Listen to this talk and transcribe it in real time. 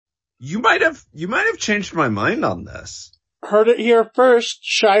You might have changed my mind on this. Heard it here first.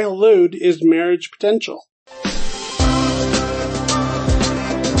 Shai Hulud is marriage potential.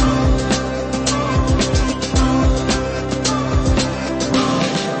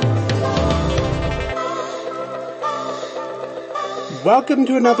 Welcome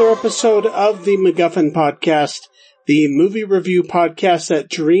to another episode of the MacGuffin Podcast, the movie review podcast that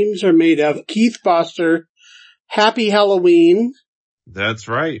dreams are made of. Keith Foster, happy Halloween. That's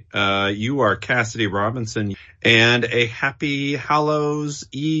right. You are Cassidy Robinson, and a happy Hallows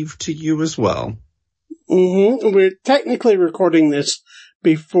Eve to you as well. Mm-hmm. We're technically recording this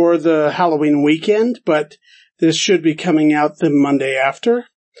before the Halloween weekend, but this should be coming out the Monday after.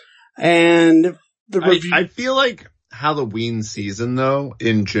 And the review... I feel like Halloween season, though,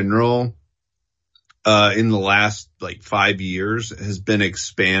 in general, in the last, 5 years, has been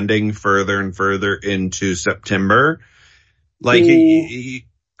expanding further and further into September. I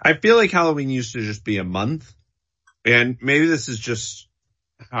feel like Halloween used to just be a month, and maybe this is just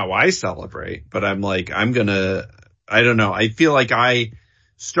how I celebrate, but I don't know. I feel like I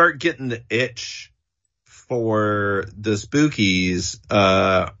start getting the itch for the spookies,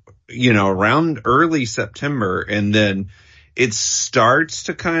 around early September, and then it starts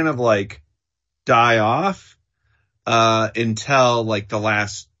to kind of die off, until the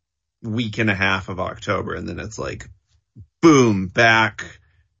last week and a half of October, and then it's boom, back.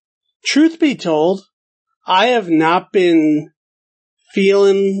 Truth be told, I have not been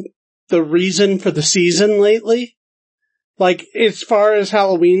feeling the reason for the season lately. As far as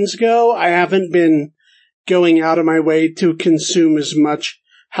Halloweens go, I haven't been going out of my way to consume as much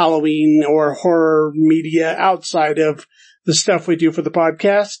Halloween or horror media outside of the stuff we do for the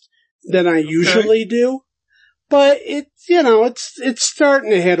podcast than I usually do. But it's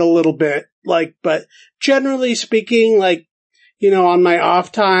starting to hit a little bit. But generally speaking, on my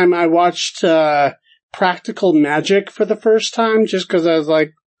off time, I watched Practical Magic for the first time just because I was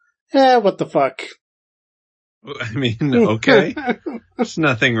what the fuck? I mean, okay. There's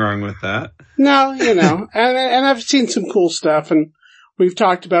nothing wrong with that. No, and I've seen some cool stuff, and we've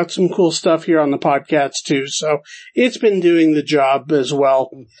talked about some cool stuff here on the podcast too, so it's been doing the job as well.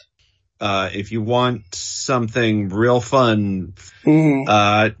 If you want something real fun,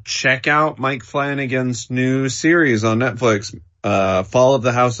 check out Mike Flanagan's new series on Netflix, Fall of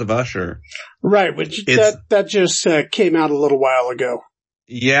the House of Usher. Right, which that just came out a little while ago.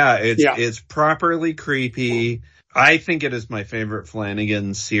 Yeah, it's properly creepy. I think it is my favorite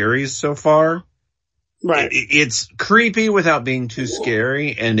Flanagan series so far. Right. It's creepy without being too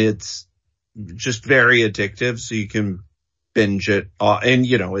scary, and it's just very addictive, so you can binge it. And,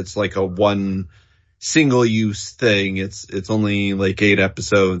 it's a one single use thing. It's only 8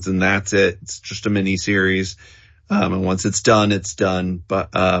 episodes, and that's it. It's just a mini series. And once it's done, it's done.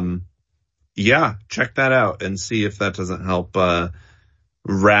 But, check that out and see if that doesn't help,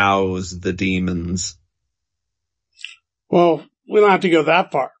 rouse the demons. Well, we don't have to go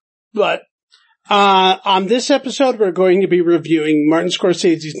that far, but, on this episode, we're going to be reviewing Martin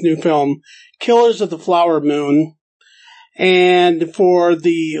Scorsese's new film, Killers of the Flower Moon. And for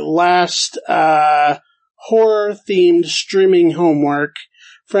the last, horror-themed streaming homework,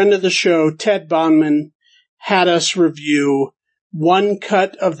 friend of the show, Ted Bondman, had us review One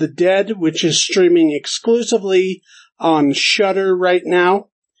Cut of the Dead, which is streaming exclusively on Shudder right now.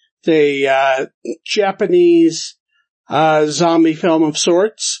 The Japanese zombie film of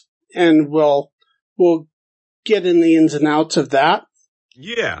sorts, and we'll get in the ins and outs of that.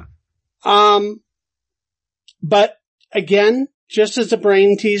 Yeah. But again, just as a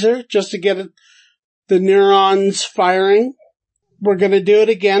brain teaser, just to get the neurons firing, we're going to do it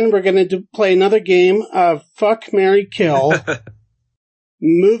again. We're going to play another game of Fuck, Marry, Kill.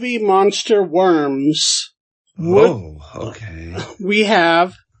 Movie Monster Worms. Okay. We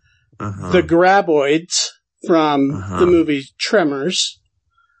have the Graboids from the movie Tremors.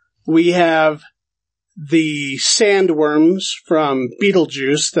 We have the Sandworms from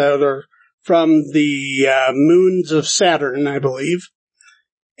Beetlejuice that are from the moons of Saturn, I believe.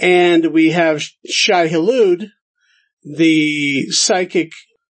 And we have Shai Hulud, the psychic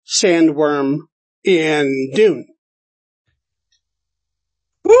sandworm in Dune.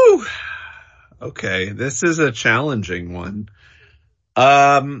 Woo! Okay, this is a challenging one.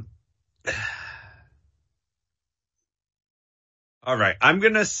 All right, I'm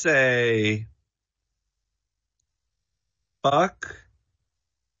gonna say fuck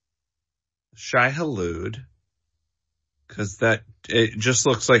Shai Hulud, because it just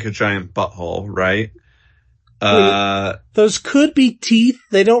looks like a giant butthole, right? Those could be teeth.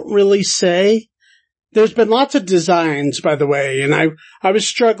 They don't really say. There's been lots of designs, by the way, and I was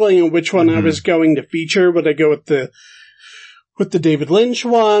struggling on which one I was going to feature. Would I go with the David Lynch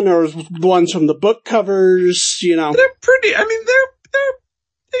one or the ones from the book covers? You know, they're pretty. I mean,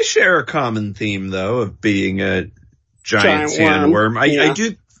 they share a common theme though of being a giant sandworm. I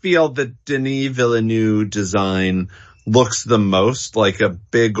do feel that Denis Villeneuve design looks the most like a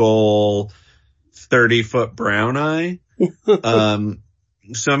big ol' 30-foot brown eye. So I'm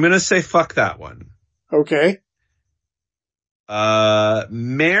gonna say fuck that one. Okay.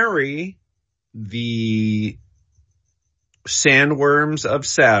 Marry the sandworms of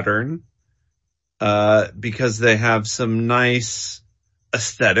Saturn, because they have some nice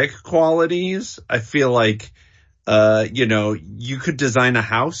aesthetic qualities. I feel like, you could design a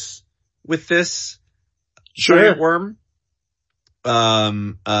house with this giant worm.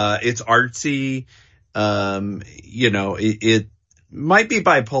 It's artsy. It might be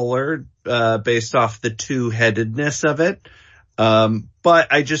bipolar, based off the two-headedness of it. But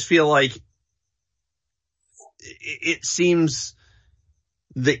I just feel like it seems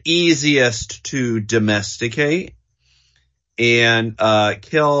the easiest to domesticate and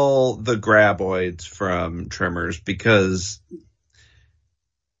kill the graboids from Tremors, because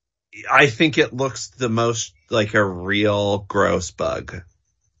I think it looks the most like a real gross bug.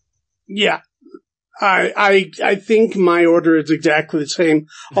 Yeah. I think my order is exactly the same,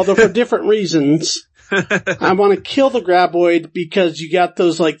 although for different reasons. I want to kill the graboid because you got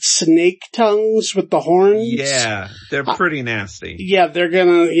those like snake tongues with the horns. Yeah, they're pretty nasty. Yeah, they're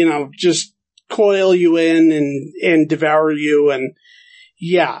gonna, just coil you in and devour you. And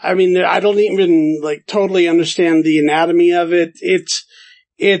yeah, I mean, I don't even like totally understand the anatomy of it.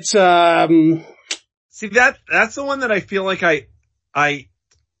 See, that's the one that I feel like I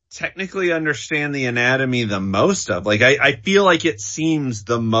technically understand the anatomy the most of. Like, I feel like it seems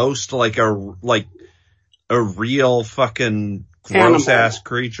the most like a real fucking gross ass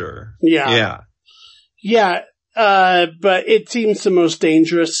creature. Yeah. Yeah. But it seems the most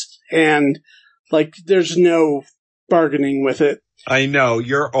dangerous, and like there's no bargaining with it. I know,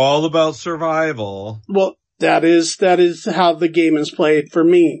 you're all about survival. Well, that is how the game is played for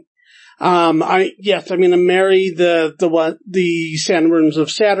me. I'm gonna marry the sandworms of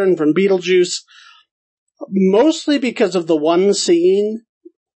Saturn from Beetlejuice, mostly because of the one scene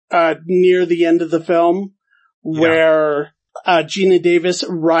near the end of the film where Gina Davis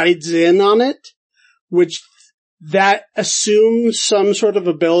rides in on it, which that assumes some sort of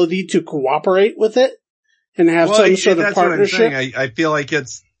ability to cooperate with it and have some sort of partnership. What I'm saying. I feel like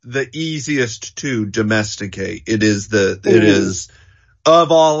it's the easiest to domesticate. It is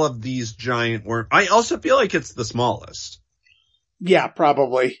of all of these giant worms. I also feel like it's the smallest. Yeah,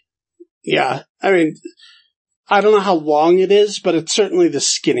 probably. Yeah. I mean, I don't know how long it is, but it's certainly the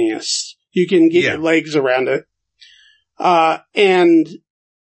skinniest. You can get your legs around it. And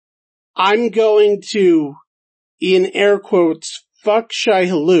I'm going to, in air quotes, fuck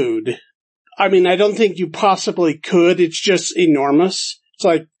Shai-Hulud. I mean, I don't think you possibly could. It's just enormous. It's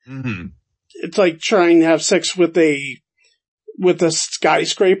like, it's like trying to have sex with a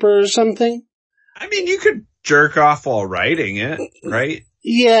skyscraper or something. I mean, you could jerk off while riding it, right?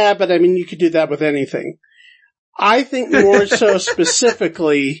 Yeah, but I mean, you could do that with anything. I think more so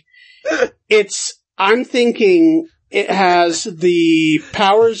specifically, I'm thinking it has the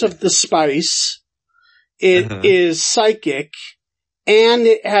powers of the spice. It is psychic, and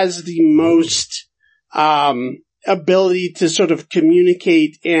it has the most, ability to sort of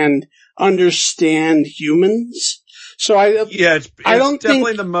communicate and understand humans. So it's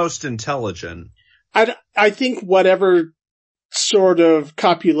definitely the most intelligent. I think whatever sort of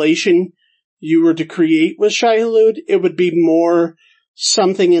copulation you were to create with Shai-Hulud, it would be more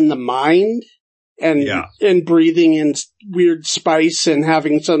something in the mind and breathing in weird spice and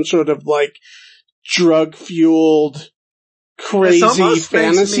having some sort of like drug fueled crazy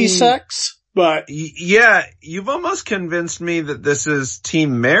fantasy sex. But yeah, you've almost convinced me that this is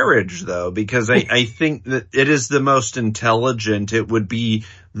team marriage though, because I think that it is the most intelligent. It would be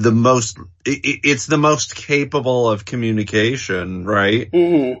the most, it's the most capable of communication, right?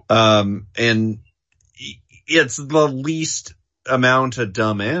 Mm-hmm. And it's the least amount of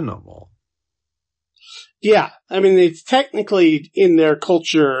dumb animal. Yeah. I mean, it's technically in their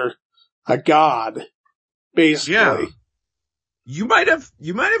culture a god, basically. Yeah. You might have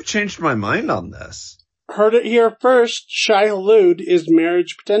changed my mind on this. Heard it here first. Shai-Hulud is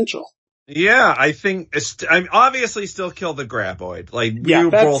marriage potential. Yeah, I think I'm obviously still kill the graboid. Like we were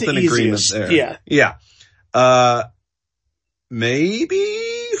both in agreement there. Yeah. Maybe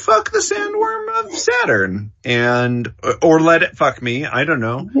fuck the sandworm of Saturn or Let It Fuck Me. I don't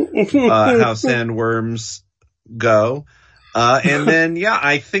know how sandworms go. And then, yeah,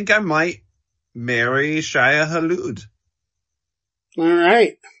 I think I might marry Shia Halud. All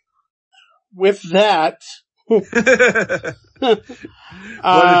right. With that, what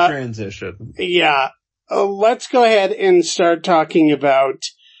a transition. Yeah. Let's go ahead and start talking about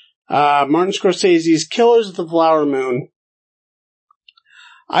Martin Scorsese's Killers of the Flower Moon.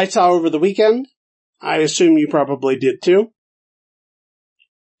 I saw over the weekend. I assume you probably did too.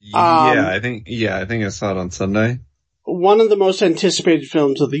 I think I saw it on Sunday. One of the most anticipated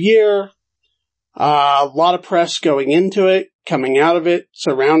films of the year. A lot of press going into it, coming out of it,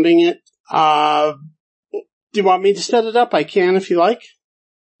 surrounding it. Do you want me to set it up? I can if you like.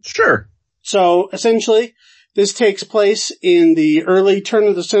 Sure. So essentially, this takes place in the early turn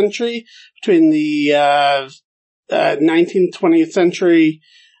of the century, between the 19th, 20th century,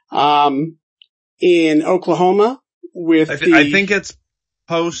 in Oklahoma. I think it's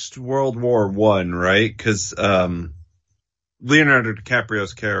post World War I, right? Because Leonardo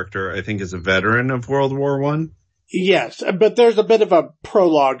DiCaprio's character, I think, is a veteran of World War I. Yes, but there's a bit of a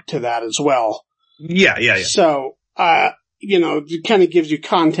prologue to that as well. Yeah. So, it kind of gives you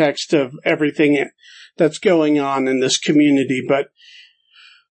context of everything that's going on in this community, but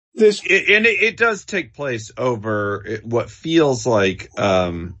it does take place over what feels like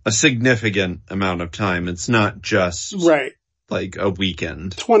a significant amount of time. It's not just right, like a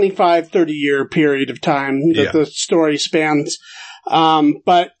weekend. 25, 30 year period of time that the story spans.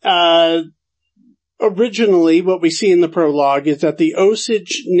 But originally what we see in the prologue is that the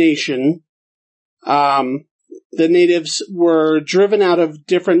Osage Nation, the natives were driven out of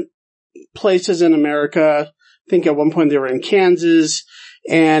different places in America. I think at one point they were in Kansas.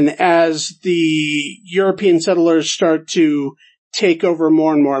 And as the European settlers start to take over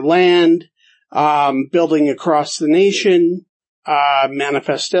more and more land, building across the nation,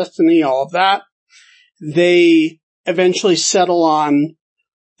 Manifest Destiny, all of that, they eventually settle on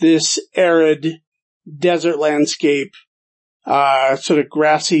this arid desert landscape, sort of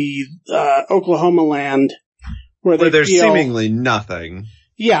grassy, Oklahoma land where there's seemingly nothing.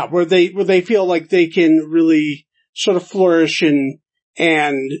 Yeah, where they feel like they can really sort of flourish and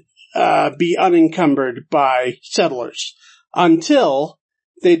be unencumbered by settlers until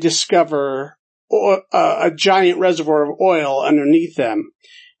they discover a giant reservoir of oil underneath them,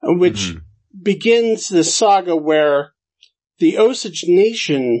 which begins the saga where the Osage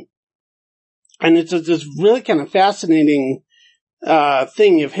Nation, and it's this really kind of fascinating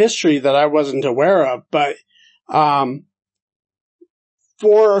thing of history that I wasn't aware of, but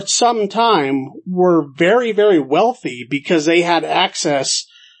for some time were very, very wealthy because they had access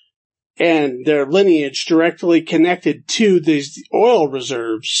and their lineage directly connected to these oil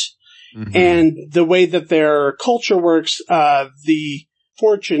reserves. Mm-hmm. And the way that their culture works, the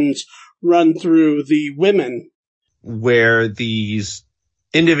fortunes run through the women. Where these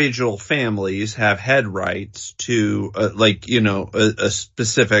individual families have head rights to, a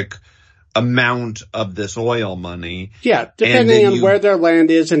specific amount of this oil money. Yeah, depending on where their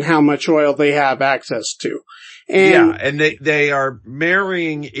land is and how much oil they have access to. And they are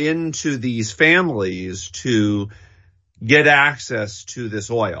marrying into these families to get access to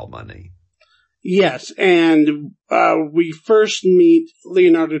this oil money. Yes, and we first meet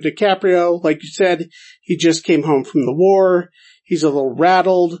Leonardo DiCaprio. Like you said, he just came home from the war. He's a little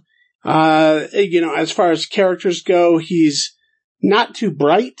rattled. As far as characters go, he's not too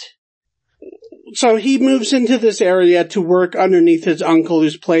bright. So he moves into this area to work underneath his uncle,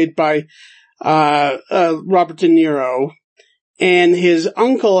 who's played by Robert De Niro. And his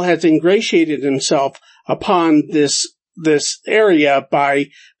uncle has ingratiated himself upon this area by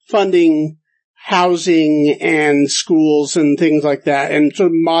funding housing and schools and things like that, and sort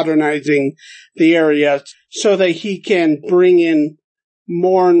of modernizing the area so that he can bring in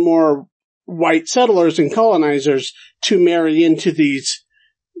more and more white settlers and colonizers to marry into these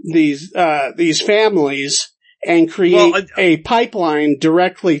families and create a pipeline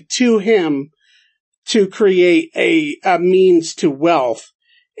directly to him to create a means to wealth.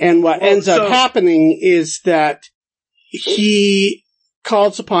 And what ends up happening is that he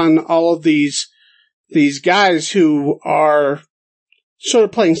calls upon all of these guys who are sort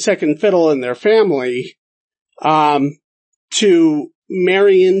of playing second fiddle in their family, to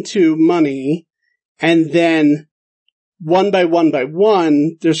marry into money, and then one by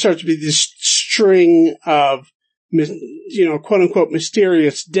one, there starts to be this string of, quote unquote,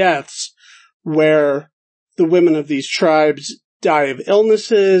 mysterious deaths where the women of these tribes die of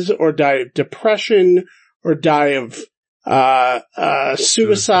illnesses or die of depression or die of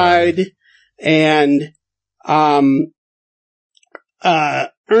suicide. And,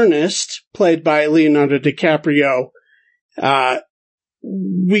 Ernest, played by Leonardo DiCaprio,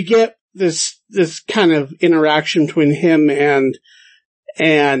 we get this kind of interaction between him and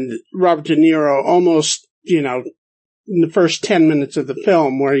Robert De Niro almost, in the first 10 minutes of the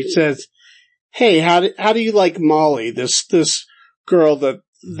film, where he says, "Hey, how do you like Molly, this girl that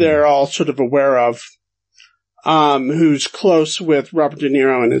they're all sort of aware of, who's close with Robert De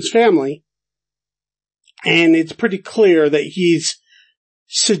Niro and his family?" And it's pretty clear that he's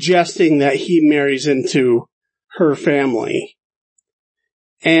suggesting that he marries into her family.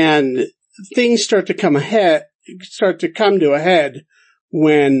 And things start to come to a head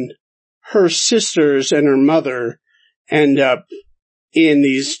when her sisters and her mother end up in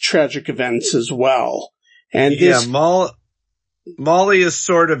these tragic events as well. And Molly is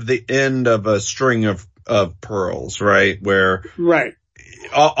sort of the end of a string of pearls, right? Where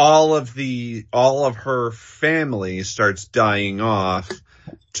all of her family starts dying off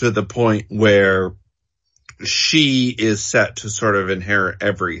to the point where she is set to sort of inherit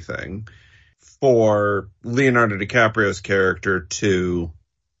everything, for Leonardo DiCaprio's character to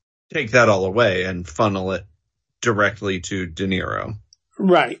take that all away and funnel it directly to De Niro.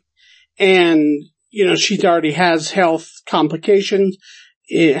 Right. And, she already has health complications,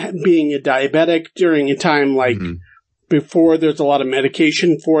 being a diabetic during a time before there's a lot of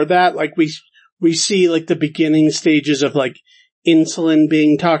medication for that. Like we see like the beginning stages of like insulin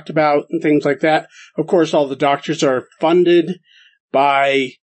being talked about and things like that. Of course, all the doctors are funded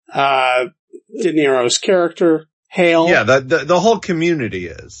by, De Niro's character, Hale. Yeah, the whole community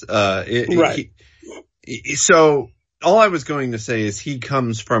is. Right. So all I was going to say is he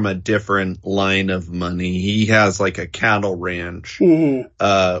comes from a different line of money. He has like a cattle ranch,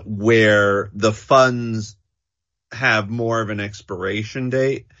 where the funds have more of an expiration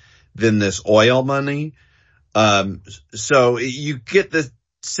date than this oil money. So you get the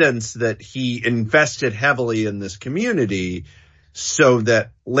sense that he invested heavily in this community so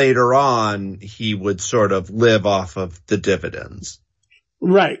that later on he would sort of live off of the dividends.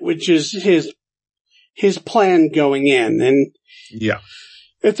 Right, which is his plan going in. And yeah,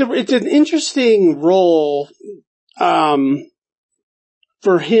 it's an interesting role,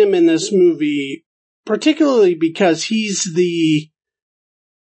 for him in this movie, particularly because he's the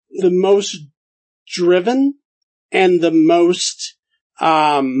most driven and the most,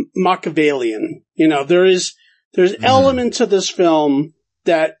 Machiavellian. There's elements of this film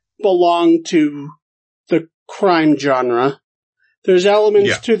that belong to the crime genre. There's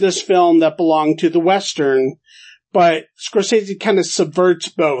elements to this film that belong to the Western, but Scorsese kind of subverts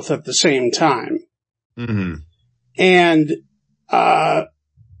both at the same time. Mm-hmm. And,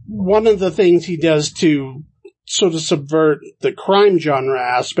 one of the things he does to sort of subvert the crime genre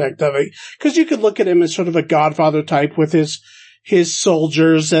aspect of it, because you could look at him as sort of a Godfather type with his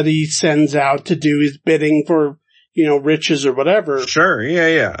soldiers that he sends out to do his bidding for, riches or whatever. Sure.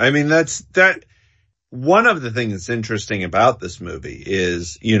 Yeah. I mean, that one of the things that's interesting about this movie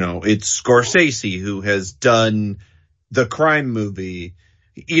is, it's Scorsese who has done the crime movie.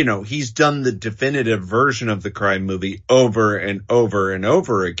 He's done the definitive version of the crime movie over and over and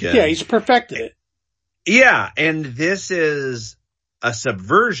over again. Yeah, he's perfected it. Yeah, and this is a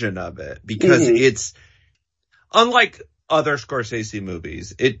subversion of it because it's unlike other Scorsese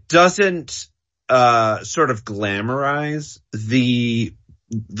movies. It doesn't sort of glamorize the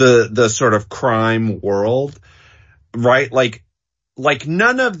sort of crime world, right? Like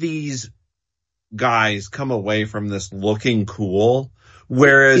none of these guys come away from this looking cool.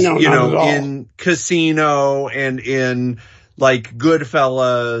 Whereas, in Casino and in like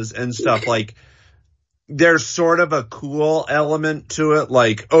Goodfellas and stuff, like there's sort of a cool element to it.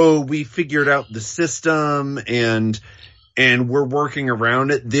 Like, oh, we figured out the system and we're working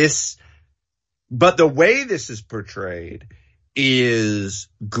around it. But the way this is portrayed is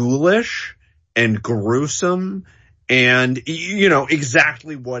ghoulish and gruesome. And,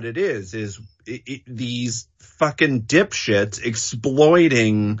 exactly what it is these fucking dipshits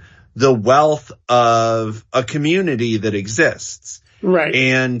exploiting the wealth of a community that exists. Right.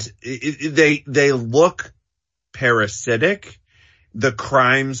 And they look parasitic. The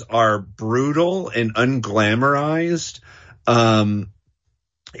crimes are brutal and unglamorized.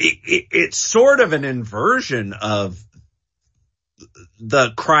 It's sort of an inversion of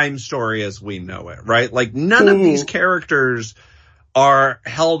the crime story as we know it, right? Like none of these characters are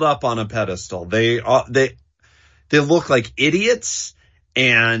held up on a pedestal. They look like idiots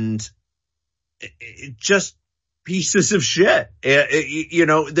and just pieces of shit.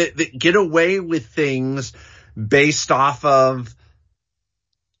 That get away with things based off of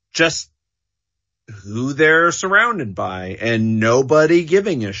just who they're surrounded by and nobody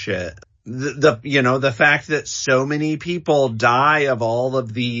giving a shit. The fact that so many people die of all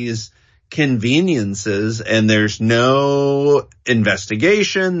of these conveniences and there's no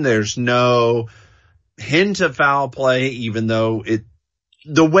investigation, there's no hint of foul play, even though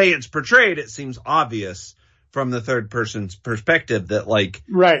the way it's portrayed, it seems obvious from the third person's perspective that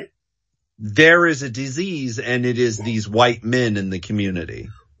right. There is a disease and it is these white men in the community.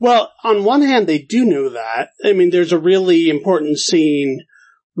 Well, on one hand, they do know that. I mean, there's a really important scene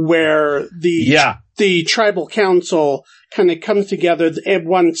where the tribal council kind of comes together at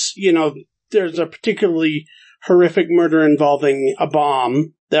once, there's a particularly horrific murder involving a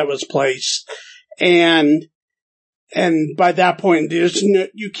bomb that was placed. And by that point,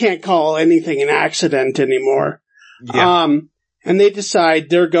 you can't call anything an accident anymore. Yeah. And they decide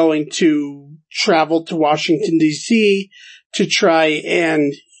they're going to travel to Washington, D.C. to try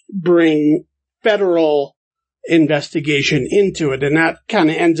and bring federal investigation into it. And that kind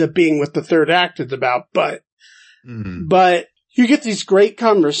of ends up being what the third act is about. But you get these great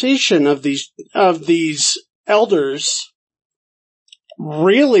conversation of these elders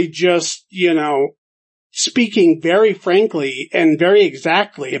really just, speaking very frankly and very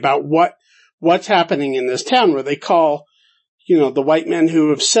exactly about what's happening in this town, where they call, the white men who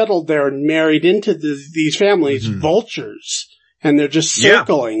have settled there and married into these families vultures, and they're just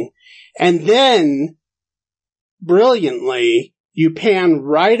circling. Yeah. And then, brilliantly, you pan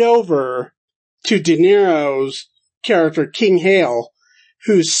right over to De Niro's character, King Hale,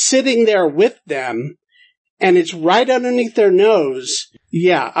 who's sitting there with them, and it's right underneath their nose.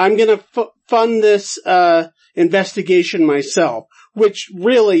 Yeah, I'm gonna fund this investigation myself, which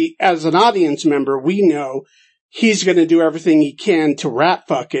really, as an audience member, we know he's gonna do everything he can to rat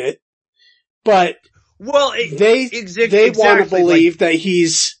fuck it. But they want to believe that he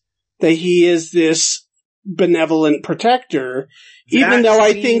is this benevolent protector, even though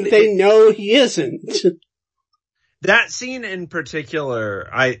I think they know he isn't. That scene in particular,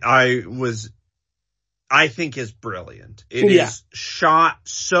 I think is brilliant. It is shot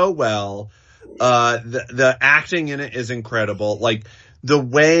so well. The acting in it is incredible. The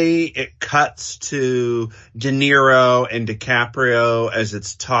way it cuts to De Niro and DiCaprio as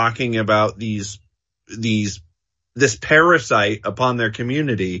it's talking about this parasite upon their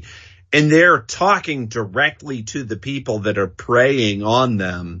community, and they're talking directly to the people that are preying on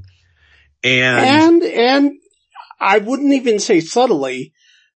them. And I wouldn't even say subtly,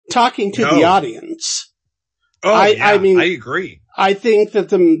 talking to the audience. Oh, I mean, I agree. I think that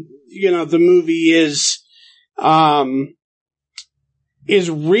the movie is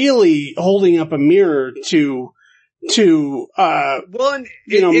really holding up a mirror to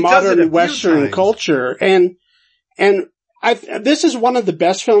modern Western culture. And this is one of the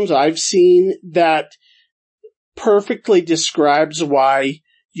best films I've seen that perfectly describes why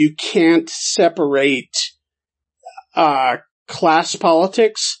you can't separate class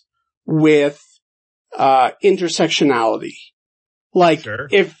politics with intersectionality.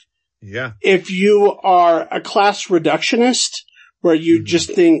 If you are a class reductionist, where you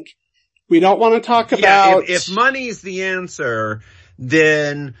just think, we don't want to talk about... If money's the answer,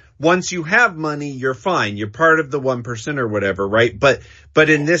 then once you have money, you're fine. You're part of the 1% or whatever, right? But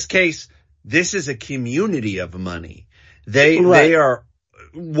in this case, this is a community of money. They are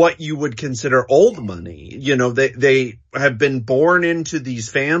what you would consider old money. They have been born into these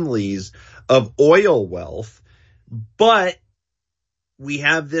families of oil wealth, but we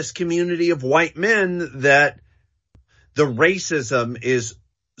have this community of white men that the racism is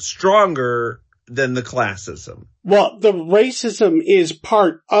stronger than the classism. Well, the racism is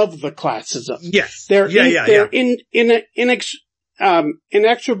part of the classism. Yes. They're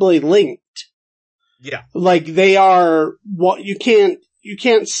inexorably linked. Yeah. They are what you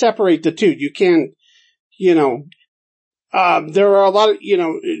can't separate the two. You can't, there are a lot of,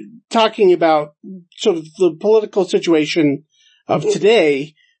 talking about sort of the political situation of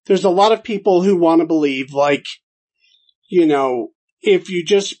today, there's a lot of people who want to believe, if you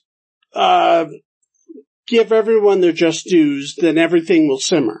just, give everyone their just dues, then everything will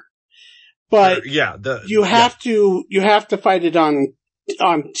simmer. But you have to fight it on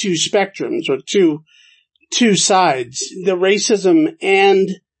two spectrums, or two sides, the racism and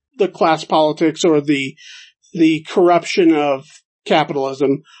the class politics, or the corruption of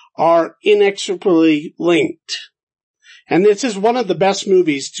capitalism, are inexorably linked. And this is one of the best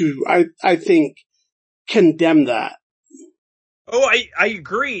movies to, I think, condemn that. Oh, I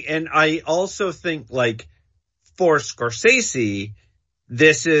agree. And I also think, for Scorsese,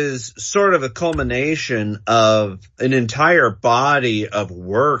 this is sort of a culmination of an entire body of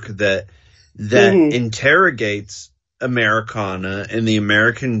work that that interrogates Americana and the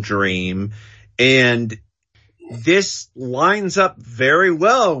American dream. And this lines up very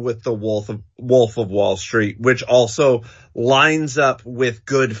well with the Wolf of Wall Street, which also lines up with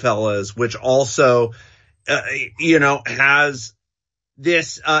Goodfellas, which also, has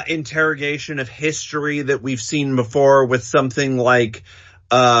this interrogation of history that we've seen before with something like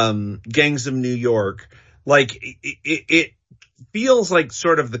Gangs of New York. Like, it feels like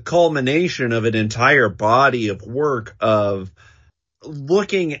sort of the culmination of an entire body of work of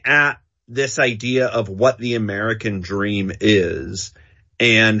looking at this idea of what the American dream is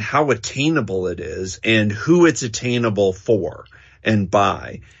and how attainable it is and who it's attainable for and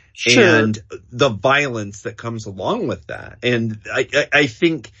by. Sure. And the violence that comes along with that. And I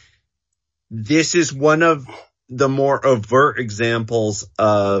think this is one of the more overt examples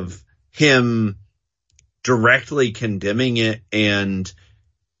of him directly condemning it and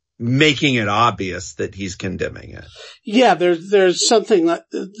making it obvious that he's condemning it. Yeah, there's something like,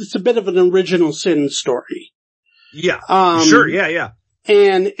 it's a bit of an original sin story. Yeah, sure, yeah.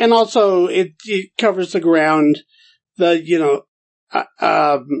 And also it covers the ground,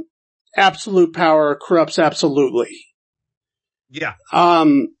 absolute power corrupts absolutely. Yeah.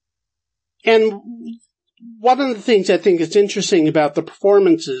 And one of the things I think is interesting about the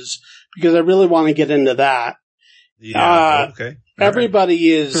performances, because I really want to get into that. Yeah, okay.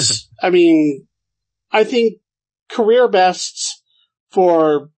 Everybody is, I mean, I think career bests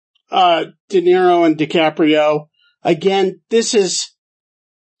for De Niro and DiCaprio. Again, this is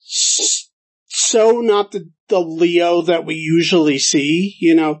so not the Leo that we usually see,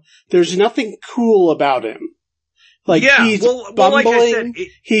 there's nothing cool about him. Like, he's bumbling, like I said,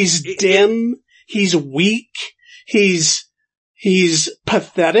 he's dim, he's weak, he's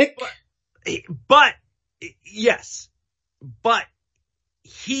pathetic. But yes, but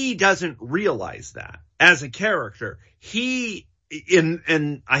he doesn't realize that as a character.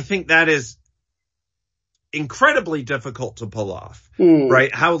 And I think that is incredibly difficult to pull off,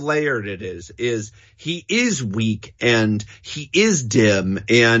 right? How layered it is he is weak and he is dim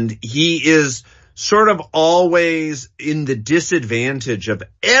and he is sort of always in the disadvantage of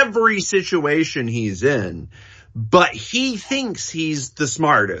every situation he's in, but he thinks he's the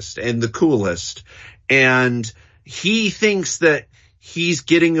smartest and the coolest, and he thinks that he's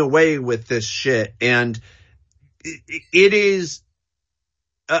getting away with this shit, and it is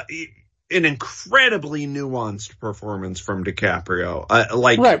an incredibly nuanced performance from DiCaprio.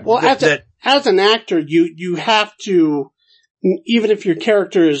 Right. Well, as an actor, you have to, even if your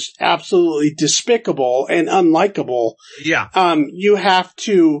character is absolutely despicable and unlikable, you have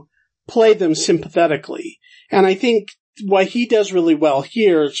to play them sympathetically. And I think what he does really well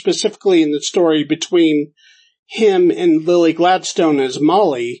here, specifically in the story between him and Lily Gladstone as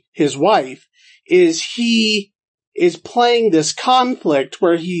Molly, his wife, is he is playing this conflict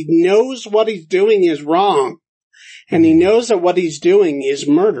where he knows what he's doing is wrong, and he knows that what he's doing is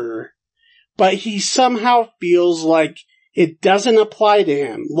murder, but he somehow feels like it doesn't apply to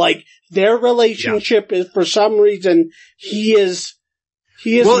him. Like, their relationship is, for some reason, he has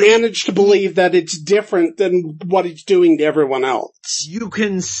managed to believe that it's different than what he's doing to everyone else. You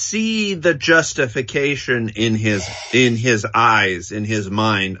can see the justification in his eyes, in his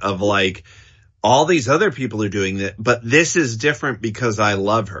mind, of like, all these other people are doing that, but this is different because I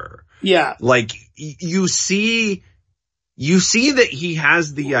love her. Yeah. Like, you see that he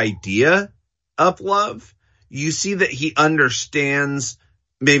has the idea of love. You see that he understands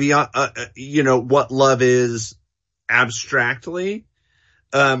maybe, what love is abstractly.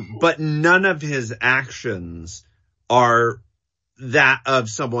 But none of his actions are that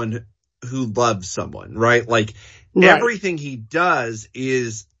of someone who loves someone, right? Like, everything he does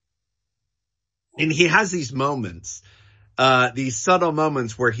is, and he has these moments, these subtle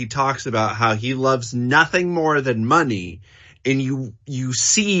moments where he talks about how he loves nothing more than money, and you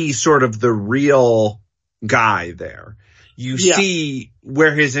see sort of the real guy there. You see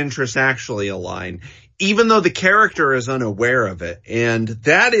where his interests actually align, even though the character is unaware of it. And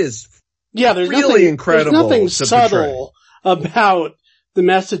that is there's really incredible. There's nothing subtle about the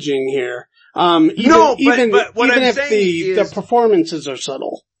messaging here. Even if the performances are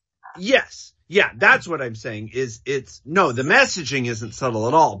subtle. Yes. Yeah, that's what I'm saying the messaging isn't subtle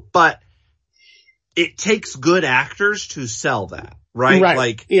at all, but it takes good actors to sell that, right? Right.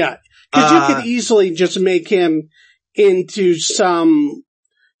 Like, because you could easily just make him into some,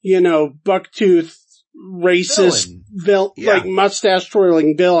 bucktooth racist like mustache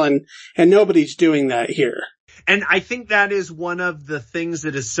twirling villain, and nobody's doing that here. And I think that is one of the things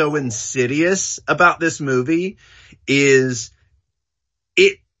that is so insidious about this movie is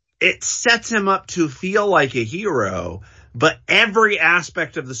it sets him up to feel like a hero, but every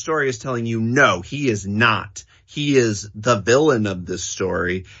aspect of the story is telling you, no, he is not. He is the villain of this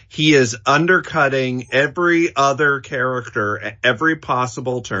story. He is undercutting every other character at every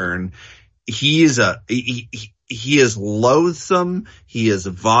possible turn. He is loathsome. He is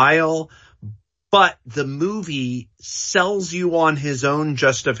vile. But the movie sells you on his own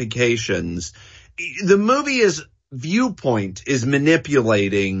justifications. The movie's viewpoint is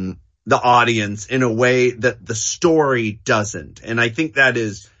manipulating the audience in a way that the story doesn't. And I think that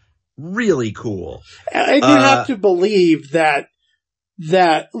is really cool. And you have to believe that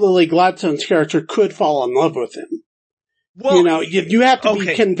Lily Gladstone's character could fall in love with him. Well, you have to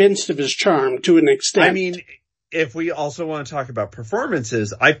be convinced of his charm to an extent. I mean, if we also want to talk about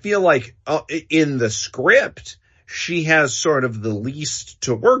performances, I feel like in the script, she has sort of the least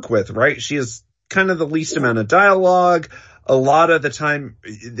to work with, right? She has kind of the least amount of dialogue. A lot of the time,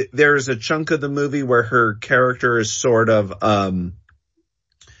 there's a chunk of the movie where her character is sort of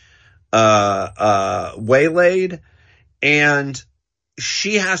waylaid, and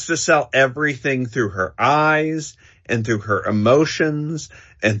she has to sell everything through her eyes and through her emotions,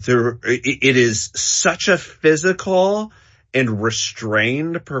 and through it is such a physical and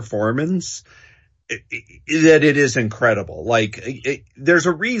restrained performance that it is incredible. Like, there's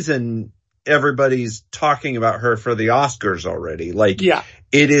a reason everybody's talking about her for the Oscars already. Like, yeah,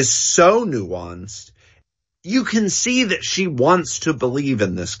 it is so nuanced. You can see that she wants to believe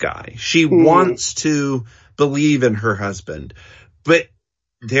in this guy. She wants to believe in her husband, but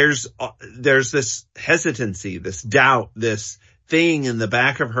there's this hesitancy, this doubt, this thing in the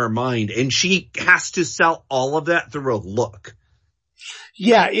back of her mind, and she has to sell all of that through a look.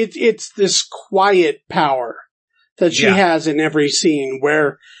 Yeah, it's this quiet power that she has in every scene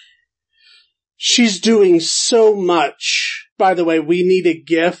where she's doing so much. By the way, we need a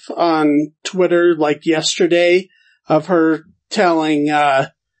GIF on Twitter like yesterday of her telling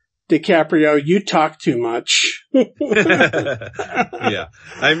DiCaprio, "You talk too much." Yeah,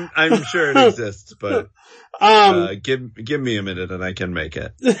 I'm sure it exists, but give me a minute and I can make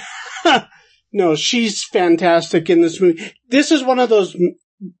it. No, she's fantastic in this movie. This is one of those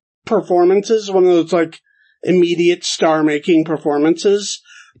performances, one of those like immediate star-making performances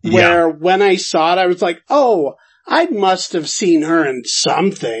where when I saw it, I was like, oh, I must have seen her in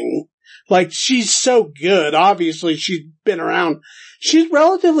something. Like, she's so good. Obviously, she's been around. She's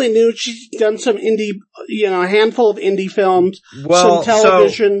relatively new. She's done some indie, a handful of indie films, some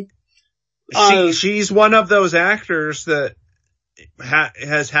television. So she's one of those actors that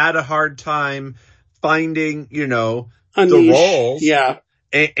has had a hard time finding, the roles. Yeah.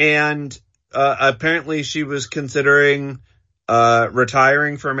 And apparently she was considering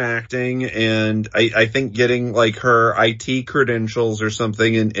retiring from acting, and I think getting like her IT credentials or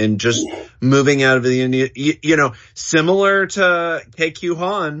something, and just moving out of the India, similar to KQ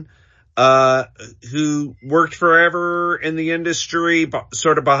Han, who worked forever in the industry,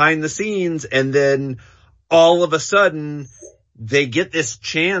 sort of behind the scenes, and then all of a sudden they get this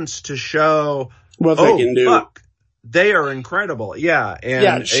chance to show what they can do. Look, they are incredible. Yeah. And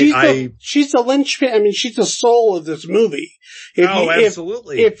yeah, she's the linchpin. I mean, she's the soul of this movie.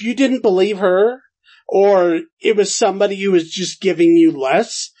 Absolutely. If you didn't believe her, or it was somebody who was just giving you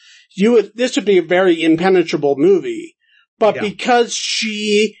less, this would be a very impenetrable movie. But because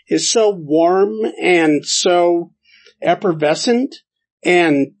she is so warm and so effervescent,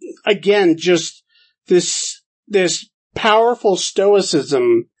 and again, just this powerful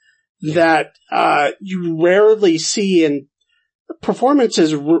stoicism that you rarely see in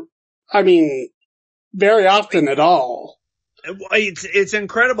performances, I mean, very often at all. It's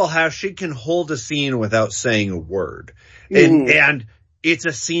incredible how she can hold a scene without saying a word. And it's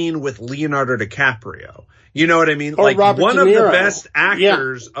a scene with Leonardo DiCaprio. You know what I mean? Or like Robert one De of Niro. the best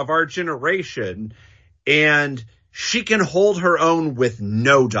actors of our generation, and she can hold her own with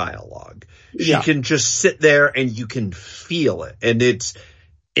no dialogue. She can just sit there and you can feel it, and it's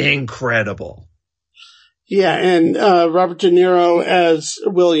incredible. Yeah, and Robert De Niro as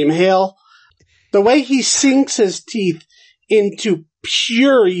William Hale, the way he sinks his teeth into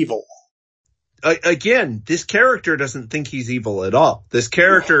pure evil. Again, this character doesn't think he's evil at all. This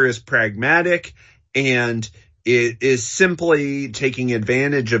character is pragmatic, and it is simply taking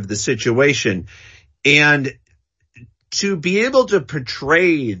advantage of the situation. And to be able to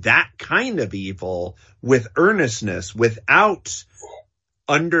portray that kind of evil with earnestness without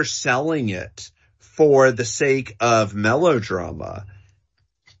underselling it for the sake of melodrama,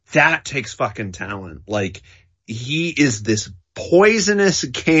 that takes fucking talent. Like, he is this poisonous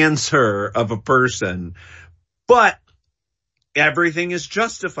cancer of a person, but everything is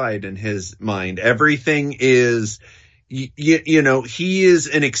justified in his mind. Everything is, you know, he is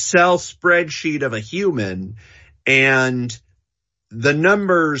an Excel spreadsheet of a human, and the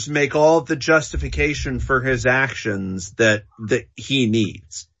numbers make all of the justification for his actions that he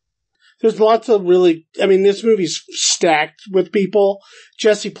needs. There's lots of really, I mean, this movie's stacked with people.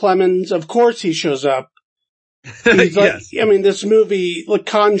 Jesse Plemons, of course he shows up. He's like, Yes. I mean, this movie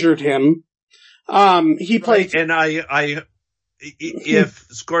conjured him. He plays, and if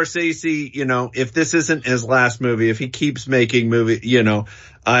Scorsese, you know, if this isn't his last movie, if he keeps making movies, you know,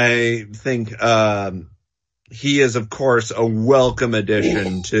 I think, he is, of course, a welcome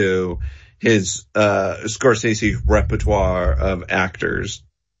addition to his, Scorsese repertoire of actors.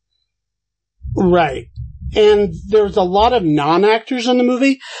 right. And there's a lot of non-actors in the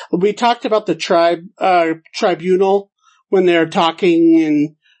movie. We talked about the tribunal when they're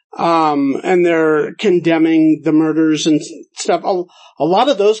talking and they're condemning the murders and stuff. A lot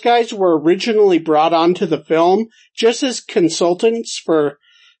of those guys were originally brought onto the film just as consultants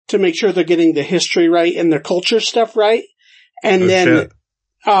to make sure they're getting the history right and their culture stuff right. And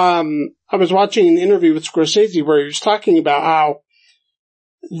I was watching an interview with Scorsese where he was talking about how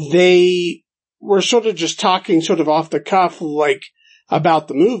they were sort of just talking sort of off the cuff, like, about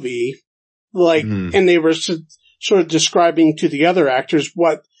the movie, like, and they were sort of describing to the other actors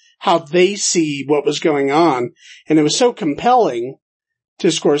how they see what was going on. And it was so compelling to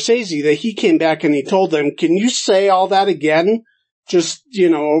Scorsese that he came back and he told them, can you say all that again? Just, you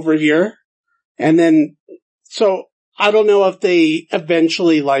know, over here. And then, so I don't know if they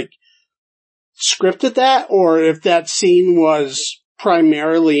eventually like scripted that or if that scene was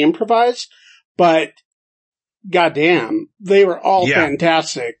primarily improvised, but goddamn, they were all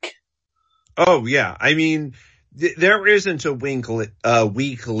fantastic. Oh yeah. I mean, there isn't a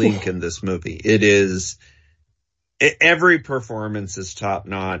weak link in this movie. It is, every performance is top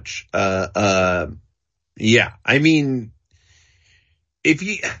notch. Yeah. I mean,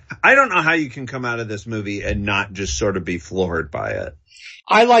 I don't know how you can come out of this movie and not just sort of be floored by it.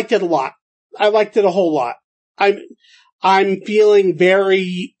 I liked it a lot. I liked it a whole lot. I'm feeling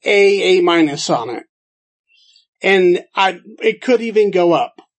very A- on it. And it could even go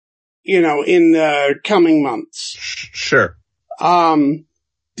up, you know, in the coming months. Sure.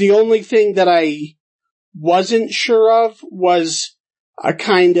 The only thing that I wasn't sure of was a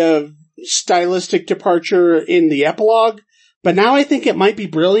kind of stylistic departure in the epilogue. But now I think it might be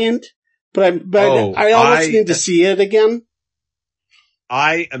brilliant, I almost need to see it again.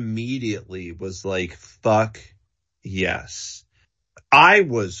 I immediately was like, fuck yes. I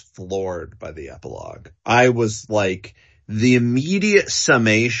was floored by the epilogue. I was like, the immediate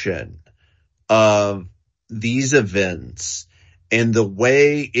summation of these events and the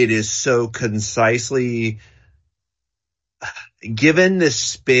way it is so concisely given this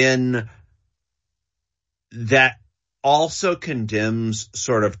spin that also condemns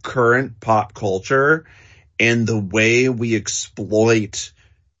sort of current pop culture and the way we exploit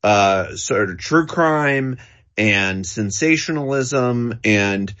sort of true crime and sensationalism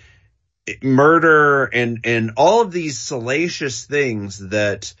and murder and all of these salacious things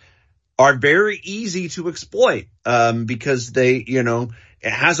that are very easy to exploit because they, you know,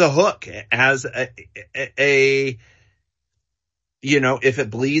 it has a hook, it has a you know, if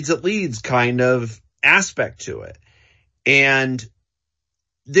it bleeds, it leads kind of aspect to it. And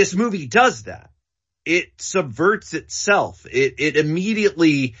this movie does that. It subverts itself. It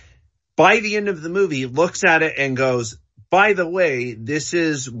immediately, by the end of the movie, looks at it and goes, by the way, this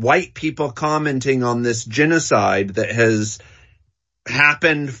is white people commenting on this genocide that has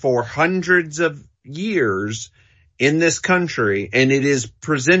happened for hundreds of years in this country, and it is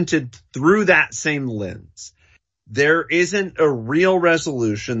presented through that same lens. There isn't a real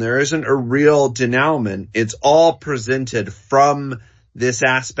resolution. There isn't a real denouement. It's all presented from this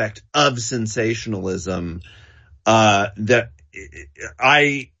aspect of sensationalism, that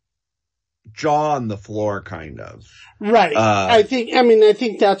I jaw on the floor kind of. Right. I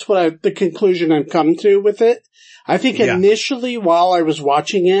think that's the conclusion I've come to with it. I think initially while I was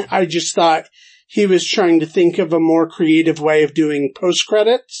watching it, I just thought he was trying to think of a more creative way of doing post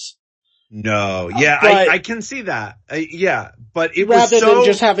credits. No, yeah, I can see that. But it was rather than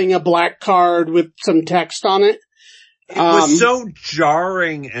just having a black card with some text on it. It was so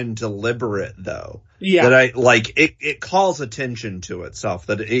jarring and deliberate, though. Yeah. That I, like, it calls attention to itself,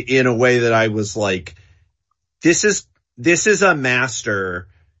 that in a way that I was like, this is a master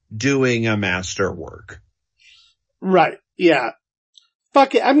doing a master work. Right, yeah.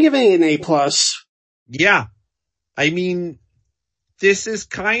 Fuck it, I'm giving it an A+. Yeah. I mean, this is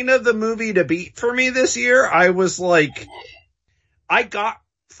kind of the movie to beat for me this year. I was like, I got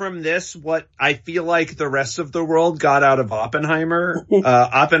from this what I feel like the rest of the world got out of Oppenheimer.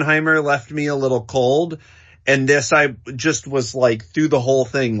 Oppenheimer left me a little cold. And this, I just was like, through the whole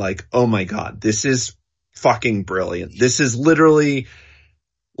thing, like, oh my God, this is fucking brilliant. This is literally,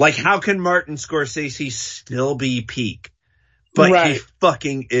 like, how can Martin Scorsese still be peak? But he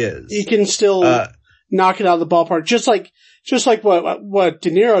fucking is. He can still knock it out of the ballpark. Just like what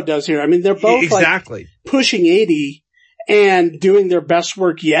De Niro does here. I mean, they're both exactly like pushing 80 and doing their best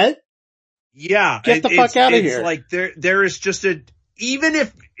work yet. Yeah. Get the fuck out of here. It's like there is just even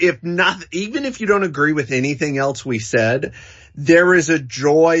if you don't agree with anything else we said, there is a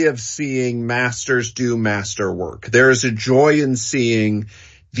joy of seeing masters do master work. There is a joy in seeing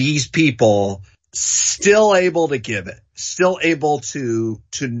these people still able to give it, still able to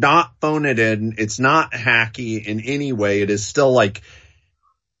not phone it in. It's not hacky in any way. It is still like,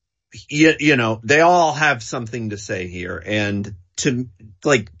 you know, they all have something to say here. And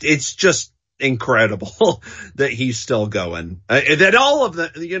it's just incredible that he's still going. That all of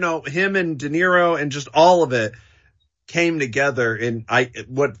the, you know, him and De Niro and just all of it came together in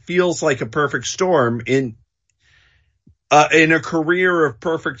what feels like a perfect storm in a career of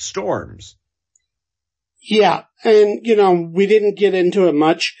perfect storms. Yeah. And, you know, we didn't get into it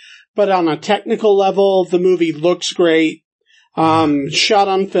much, but on a technical level, the movie looks great. Shot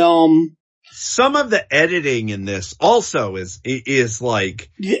on film. Some of the editing in this also is like...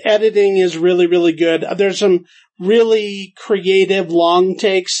 The editing is really, really good. There's some really creative long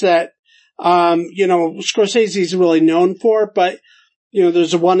takes that, you know, Scorsese's really known for, but, you know,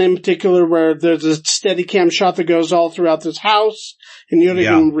 there's one in particular where there's a Steadicam shot that goes all throughout this house, and you don't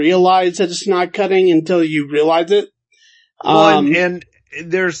even realize that it's not cutting until you realize it. And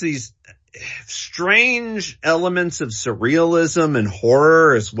there's these strange elements of surrealism and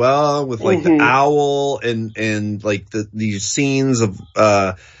horror as well, with like the owl and like these scenes of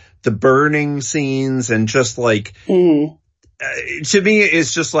the burning scenes, and just like to me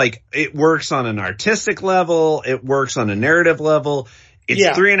it's just like it works on an artistic level, it works on a narrative level.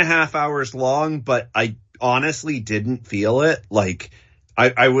 It's 3.5 hours long, but I honestly didn't feel it. Like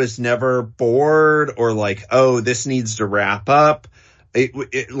I was never bored or like, oh, this needs to wrap up.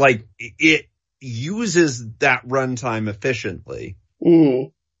 It uses that runtime efficiently.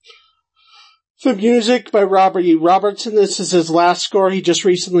 The music by Robert E. Robertson. This is his last score. He just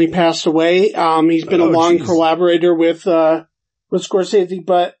recently passed away. He's been a long collaborator with Scorsese,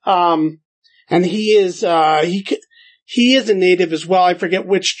 but, and he is a native as well. I forget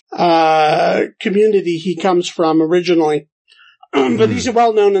which, community he comes from originally. But he's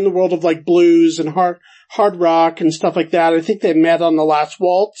well known in the world of like blues and hard rock and stuff like that. I think they met on The Last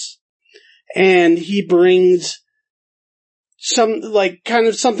Waltz, and he brings some like kind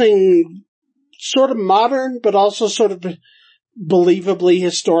of something sort of modern, but also sort of believably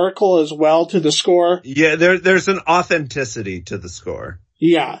historical as well to the score. Yeah, there's an authenticity to the score.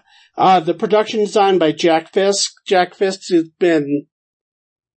 Yeah. The production design by Jack Fisk. Jack Fisk has been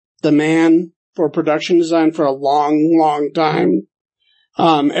the man for production design for a long, long time.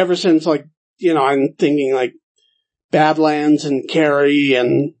 Ever since, like, you know, I'm thinking like Badlands and Carrie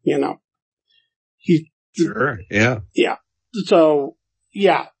and, you know, Sure, yeah. Yeah. So,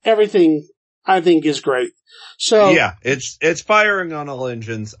 yeah, everything I think is great. So. Yeah, it's firing on all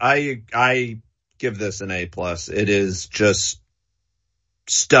engines. I give this an A+. It is just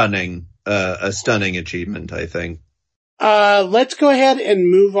stunning, a stunning achievement, I think. Let's go ahead and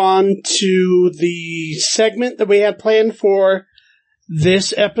move on to the segment that we had planned for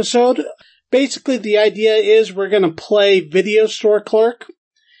this episode. Basically, the idea is we're going to play Video Store Clerk.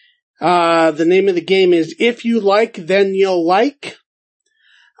 The name of the game is If You Like, Then You'll Like.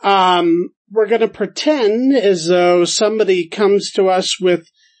 We're going to pretend as though somebody comes to us with,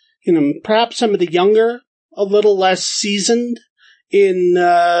 you know, perhaps somebody younger, a little less seasoned in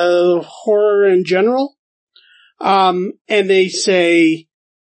horror in general. And they say,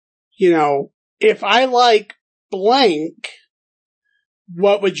 you know, if I like blank,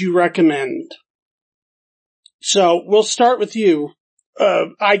 what would you recommend? So we'll start with you.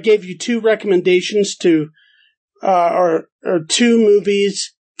 I gave you two recommendations to, or two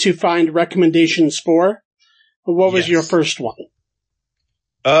movies to find recommendations for. What was your first one?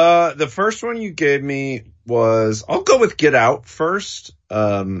 The first one you gave me was, I'll go with Get Out first.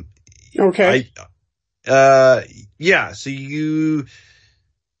 Okay. So you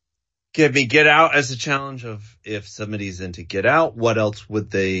give me Get Out as a challenge of if somebody's into Get Out, what else would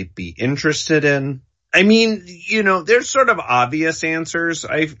they be interested in? I mean, you know, there's sort of obvious answers,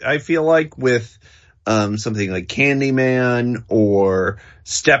 I feel like, with something like Candyman or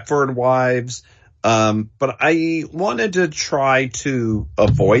Stepford Wives. But I wanted to try to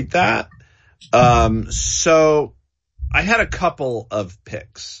avoid that. So I had a couple of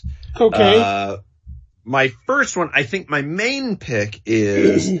picks. Okay. My first one, I think my main pick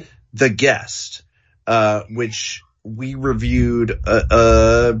is The Guest, which we reviewed,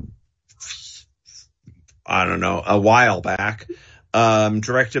 I don't know, a while back.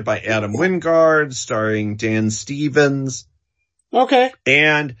 Directed by Adam Wingard, starring Dan Stevens. Okay.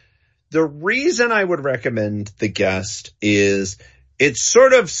 And the reason I would recommend The Guest is it's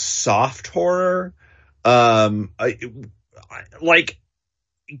sort of soft horror. Like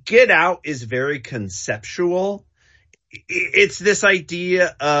Get Out is very conceptual. It's this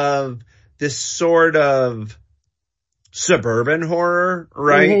idea of this sort of suburban horror,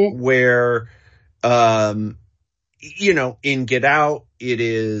 right? Mm-hmm. Where, in Get Out, it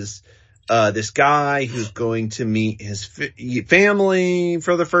is this guy who's going to meet his family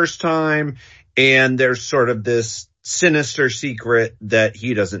for the first time, and there's sort of this sinister secret that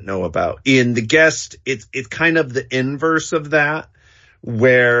he doesn't know about. In The Guest, it's kind of the inverse of that,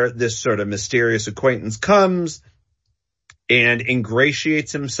 where this sort of mysterious acquaintance comes and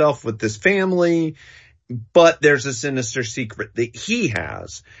ingratiates himself with this family, but there's a sinister secret that he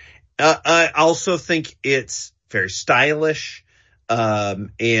has. I also think it's very stylish,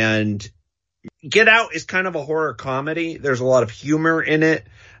 and Get Out is kind of a horror comedy. There's a lot of humor in it.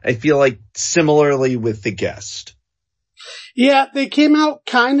 I feel like similarly with The Guest. Yeah, they came out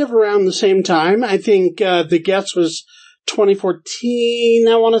kind of around the same time. I think The Guest was 2014,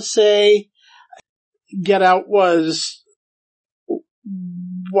 I want to say. Get Out was,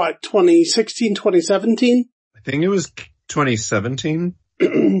 2016, 2017? I think it was 2017.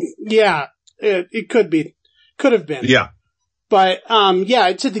 Yeah, it could be. Could have been. Yeah. But,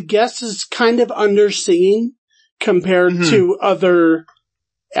 I'd say The Guest is kind of underseen compared to other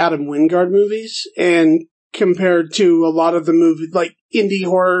Adam Wingard movies and compared to a lot of the movies, like indie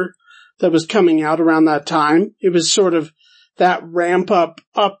horror that was coming out around that time. It was sort of that ramp up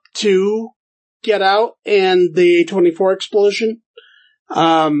to Get Out and the A24 explosion.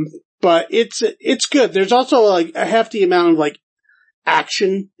 But it's good. There's also like a hefty amount of like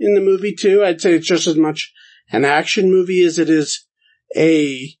action in the movie too. I'd say it's just as much an action movie as it is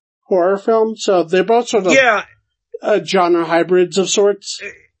a horror film. So they're both sort of genre hybrids of sorts.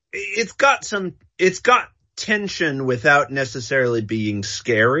 It's got tension without necessarily being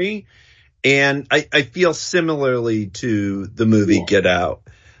scary. And I feel similarly to the movie Get Out.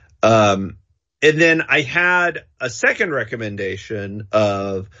 And then I had a second recommendation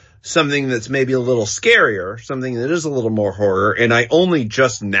of something that's maybe a little scarier, something that is a little more horror, and I only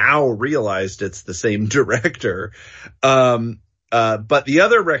just now realized it's the same director. But the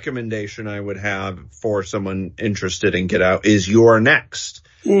other recommendation I would have for someone interested in Get Out is You're Next.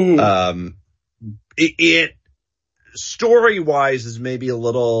 It story-wise is maybe a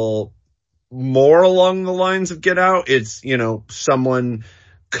little more along the lines of Get Out. It's, someone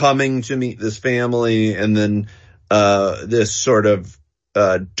coming to meet this family, and then this sort of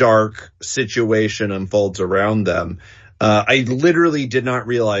dark situation unfolds around them. I literally did not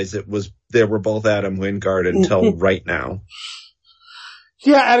realize they were both Adam Wingard until right now.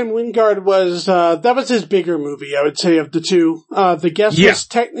 Yeah, Adam Wingard was, that was his bigger movie, I would say, of the two. The Guest was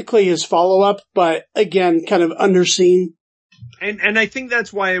technically his follow-up, but again, kind of underseen. And I think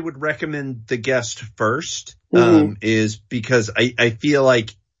that's why I would recommend The Guest first, is because I feel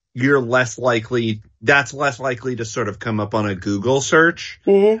like that's less likely to sort of come up on a Google search.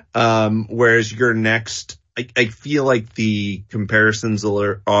 Whereas You're Next, I feel like the comparisons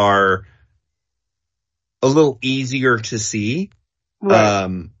are a little easier to see.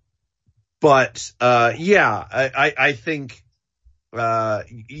 Right. I think,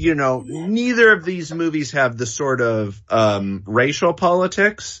 neither of these movies have the sort of, racial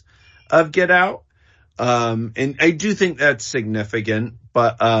politics of Get Out. And I do think that's significant,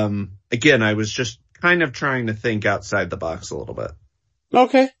 but, again, I was just kind of trying to think outside the box a little bit.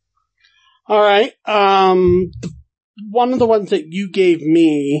 Okay. All right. One of the ones that you gave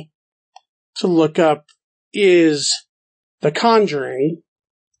me to look up is The Conjuring,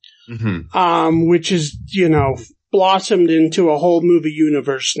 which is, blossomed into a whole movie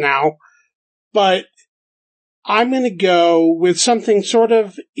universe now. But I'm going to go with something sort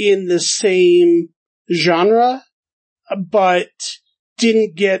of in the same genre, but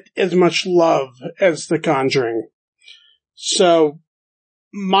didn't get as much love as The Conjuring. So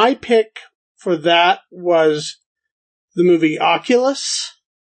my pick for that was the movie Oculus,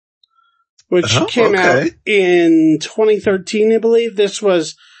 which came out in 2013, I believe. This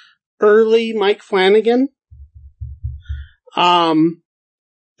was early Mike Flanagan.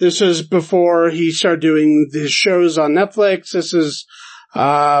 This was before he started doing his shows on Netflix. This is,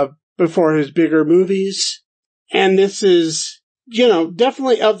 before his bigger movies. And this is,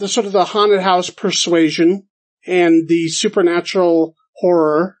 definitely of the sort of the haunted house persuasion and the supernatural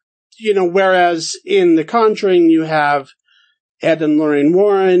horror, whereas in The Conjuring you have Ed and Lorraine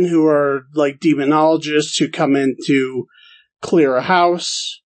Warren, who are like demonologists who come in to clear a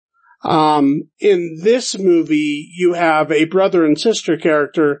house. In this movie, you have a brother and sister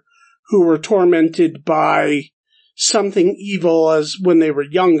character who were tormented by something evil as when they were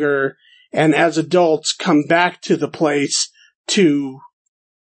younger, and as adults come back to the place to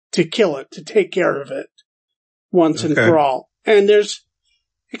kill it, to take care of it once and for all. And it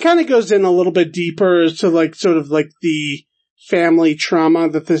kind of goes in a little bit deeper as to like sort of like the family trauma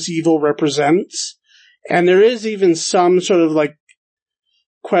that this evil represents. And there is even some sort of like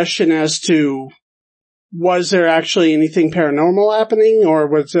question as to, was there actually anything paranormal happening, or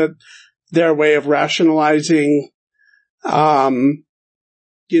was it their way of rationalizing, a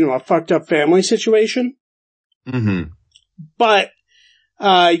fucked up family situation? Mm-hmm. But,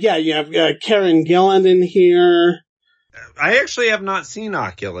 you have Karen Gillan in here. I actually have not seen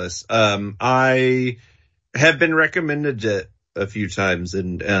Oculus. I have been recommended it a few times,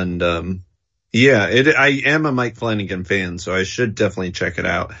 and I am a Mike Flanagan fan, so I should definitely check it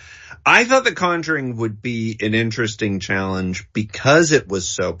out. I thought The Conjuring would be an interesting challenge because it was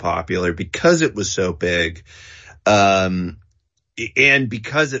so popular, because it was so big, and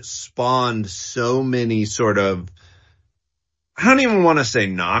because it spawned so many sort of, I don't even want to say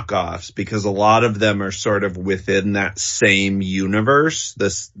knockoffs, because a lot of them are sort of within that same universe,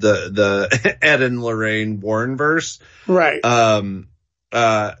 the Ed and Lorraine Warren-verse. Right.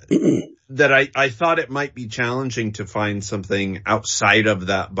 That I thought it might be challenging to find something outside of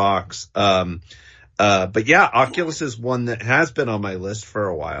that box. But yeah, Oculus is one that has been on my list for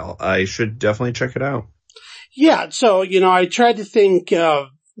a while. I should definitely check it out. Yeah, so, I tried to think of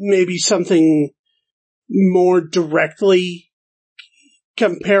maybe something more directly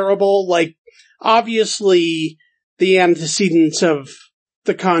comparable. Like, obviously, the antecedents of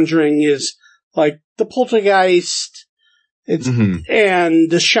The Conjuring is, like, The Poltergeist, and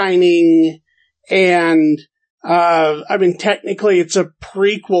The Shining, and, technically it's a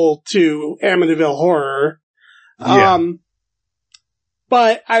prequel to Amityville Horror. Yeah.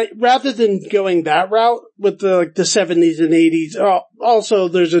 But rather than going that route with the 70s and 80s, also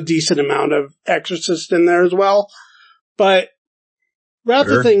there's a decent amount of Exorcist in there as well. But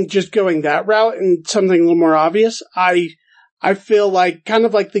rather than just going that route and something a little more obvious, I feel like, kind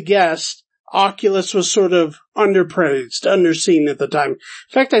of like The Guest, Oculus was sort of underpraised, underseen at the time. In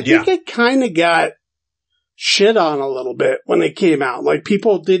fact, I think it kind of got shit on a little bit when it came out. Like,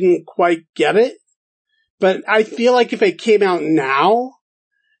 people didn't quite get it. But I feel like if it came out now,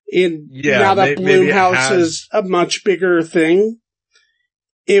 now that Blumhouse is a much bigger thing.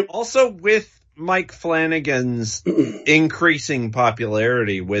 Also, with Mike Flanagan's increasing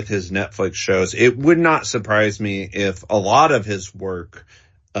popularity with his Netflix shows, it would not surprise me if a lot of his work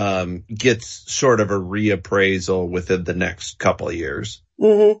gets sort of a reappraisal within the next couple of years.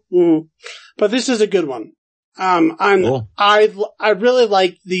 Mm-hmm, mm-hmm. But this is a good one. Cool. I really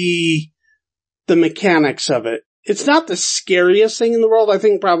like the mechanics of it. It's not the scariest thing in the world. I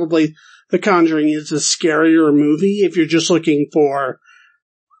think probably The Conjuring is a scarier movie if you're just looking for,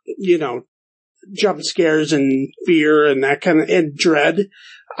 jump scares and fear and that kind of, and dread.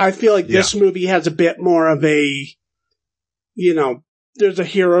 I feel like this movie has a bit more of a, there's a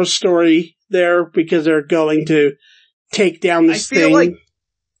hero story there because they're going to take down this thing.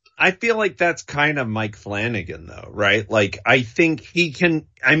 I feel like that's kind of Mike Flanagan, though, right? Like, I think he can,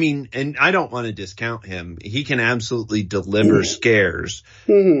 and I don't want to discount him. He can absolutely deliver scares.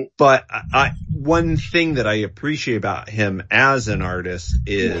 Mm-hmm. But one thing that I appreciate about him as an artist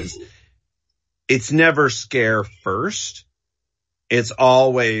is it's never scare first. It's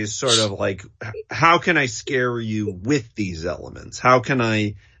always sort of like, how can I scare you with these elements? How can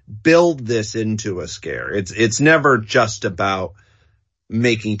I build this into a scare? It's never just about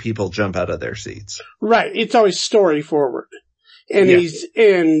making people jump out of their seats. Right. It's always story forward. And he's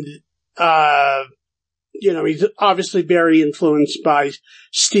obviously very influenced by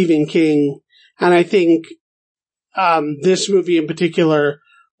Stephen King. And I think, this movie in particular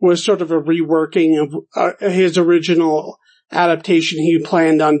was sort of a reworking of his original adaptation he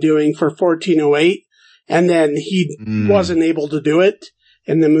planned on doing for 1408. And then he wasn't able to do it.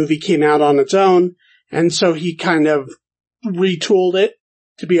 And the movie came out on its own. And so he kind of retooled it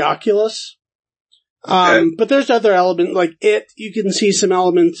to be Oculus. But there's other elements, like you can see some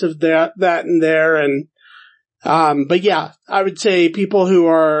elements of that in there. And, But yeah, I would say people who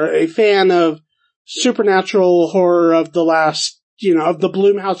are a fan of supernatural horror of the last, of the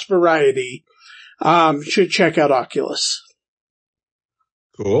Blumhouse variety, should check out Oculus.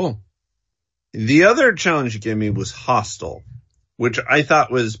 Cool. The other challenge you gave me was Hostel, which I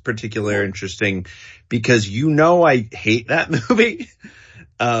thought was particularly interesting because I hate that movie.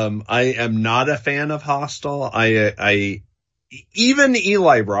 I am not a fan of Hostel. I even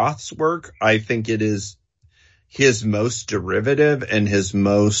Eli Roth's work, I think it is his most derivative and his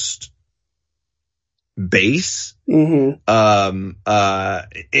most base. Mm-hmm.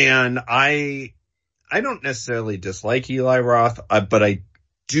 And I don't necessarily dislike Eli Roth, but I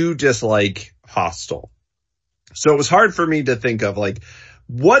do dislike Hostel. So it was hard for me to think of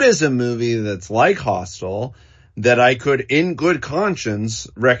what is a movie that's like Hostel that I could in good conscience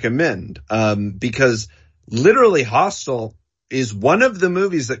recommend? Because literally Hostel is one of the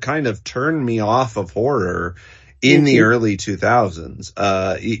movies that kind of turned me off of horror in the early 2000s.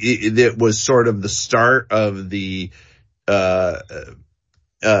 It was sort of the start of the, air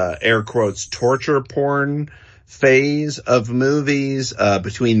quotes, torture porn phase of movies,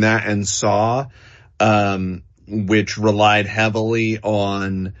 between that and Saw, which relied heavily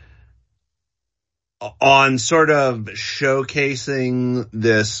on sort of showcasing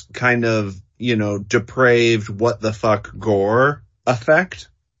this kind of, depraved what the fuck gore effect.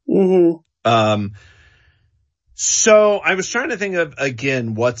 Mm-hmm. So I was trying to think of,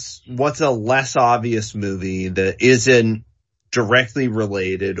 again, what's a less obvious movie that isn't directly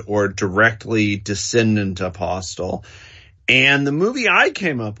related or directly descendant of Hostel. And the movie I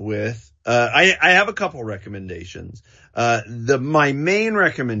came up with, I have a couple recommendations. My main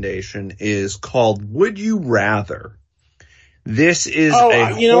recommendation is called Would You Rather? This is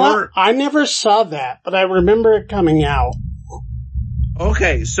you know what? I never saw that, but I remember it coming out.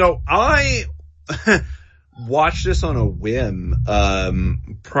 Okay, so I watched this on a whim,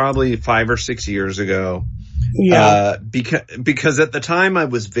 probably 5 or 6 years ago. Yeah. Because at the time I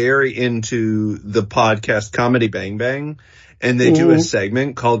was very into the podcast Comedy Bang Bang, and they do a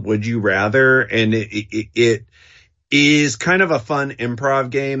segment called Would You Rather, and it is kind of a fun improv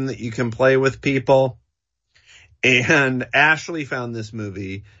game that you can play with people. And Ashley found this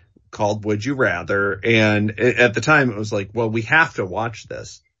movie called Would You Rather, and at the time it was like, well, we have to watch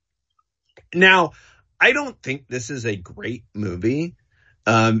this. Now, I don't think this is a great movie.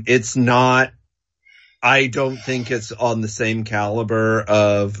 It's not. I don't think it's on the same caliber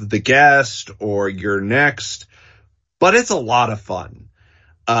of The Guest or You're Next, but it's a lot of fun.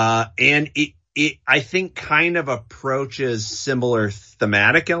 And it, I think, kind of approaches similar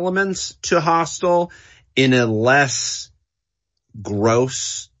thematic elements to Hostel in a less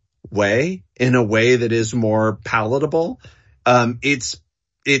gross way, in a way that is more palatable. It's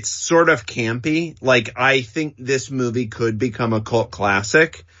sort of campy. I think this movie could become a cult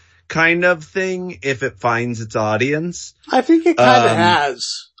classic kind of thing if it finds its audience. I think it kind of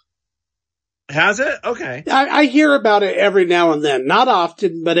has. Has it? Okay. I hear about it every now and then. Not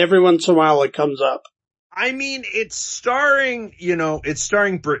often, but every once in a while it comes up. I mean, it's starring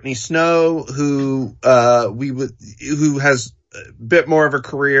Brittany Snow, who has a bit more of a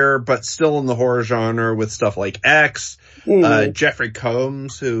career, but still in the horror genre with stuff like X. Jeffrey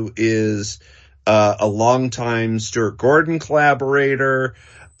Combs, who is a longtime Stuart Gordon collaborator.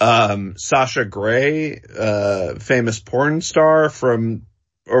 Sasha Grey, famous porn star from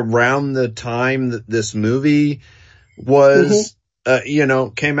around the time that this movie was,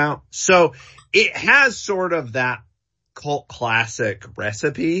 came out. So it has sort of that cult classic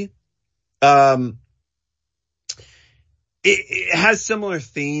recipe. It has similar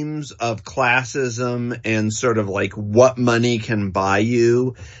themes of classism and sort of what money can buy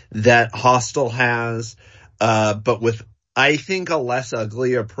you that Hostel has, but with, I think, a less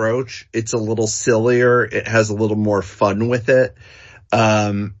ugly approach. It's a little sillier. It has a little more fun with it.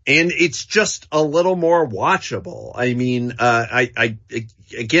 And it's just a little more watchable. I mean, I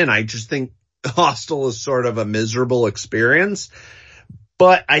just think Hostel is sort of a miserable experience,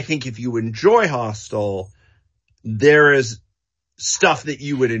 but I think if you enjoy Hostel, there is stuff that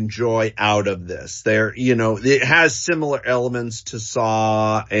you would enjoy out of this. It has similar elements to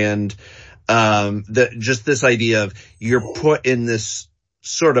Saw and, just this idea of you're put in this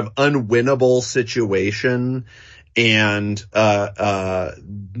sort of unwinnable situation and,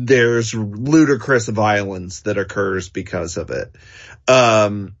 there's ludicrous violence that occurs because of it.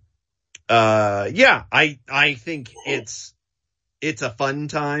 I think it's a fun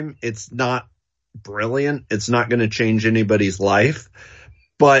time. It's not brilliant. It's not going to change anybody's life,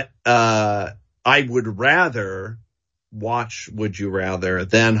 but, I would rather watch Would You Rather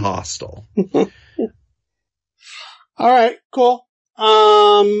than Hostel. All right, cool.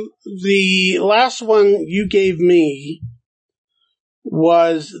 The last one you gave me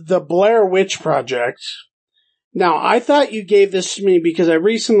was the Blair Witch Project. Now, I thought you gave this to me because I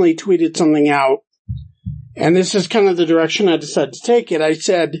recently tweeted something out, and this is kind of the direction I decided to take it. I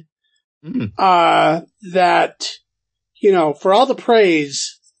said, that, for all the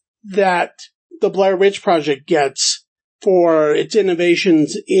praise that the Blair Witch Project gets for its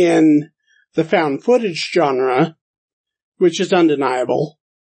innovations in the found footage genre, which is undeniable,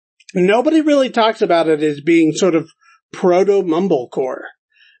 nobody really talks about it as being sort of proto-mumblecore,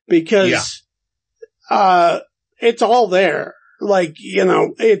 because it's all there. Like,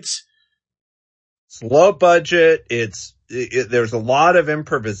 it's low budget. There's a lot of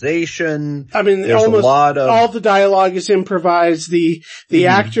improvisation. I mean, there's almost a lot of all the dialogue is improvised. The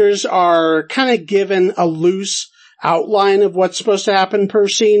actors are kind of given a loose outline of what's supposed to happen per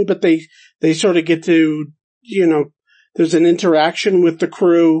scene, but they sort of get to, there's an interaction with the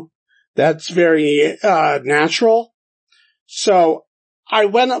crew that's very natural. So I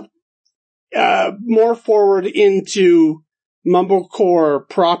went more forward into mumblecore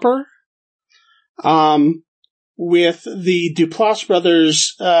proper, with the Duplass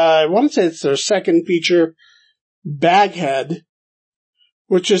brothers. I want to say it's their second feature, Baghead,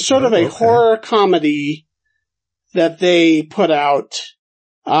 which is sort of a horror comedy that they put out,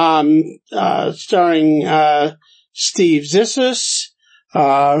 starring Steve Zissou,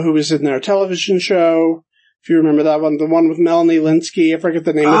 who was in their television show. If you remember that one, the one with Melanie Linsky, I forget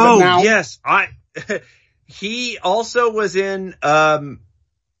the name of it now. Oh, yes. He also was in,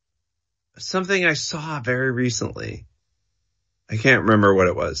 something I saw very recently. I can't remember what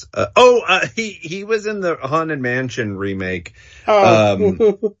it was. He was in the Haunted Mansion remake,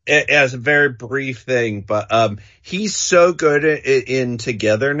 as a very brief thing, but, he's so good in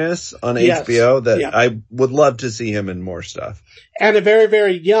Togetherness on HBO that I would love to see him in more stuff. And a very,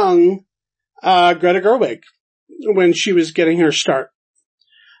 very young, Greta Gerwig when she was getting her start.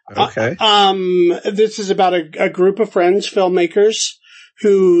 Okay. This is about a group of friends, filmmakers,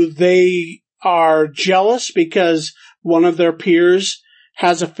 who they are jealous because one of their peers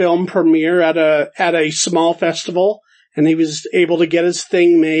has a film premiere at a small festival, and he was able to get his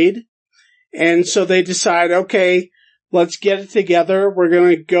thing made. And so they decide, okay, let's get it together. We're going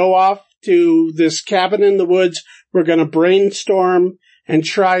to go off to this cabin in the woods. We're going to brainstorm and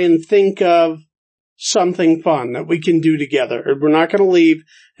try and think of something fun that we can do together. We're not going to leave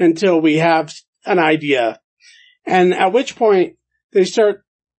until we have an idea. And at which point they start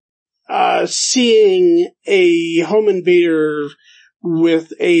seeing a home invader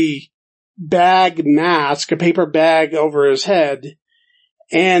with a bag mask, a paper bag over his head,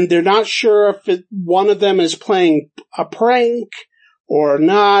 and they're not sure if one of them is playing a prank or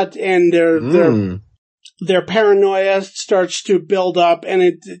not, and their paranoia starts to build up, and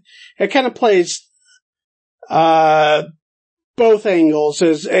it kind of plays both angles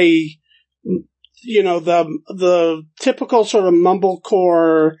as the typical sort of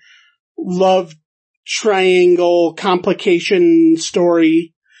mumblecore love triangle complication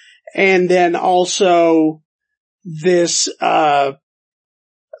story, and then also this home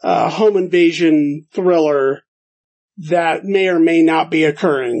invasion thriller that may or may not be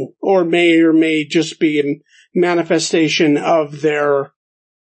occurring, or may just be a manifestation of their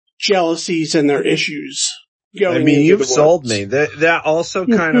jealousies and their issues. You've sold me. That also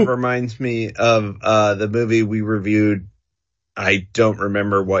kind of reminds me of the movie we reviewed. I don't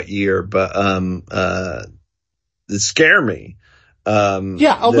remember what year, but Scare Me. A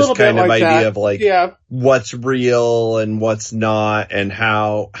little bit like idea that. Of what's real and what's not, and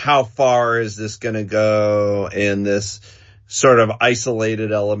how far is this going to go in this sort of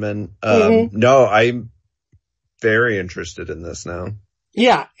isolated element. No, I'm very interested in this now.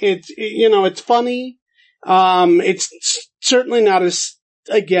 Yeah, it's funny. It's certainly not as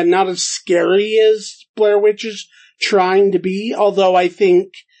scary as Blair Witch is trying to be, although I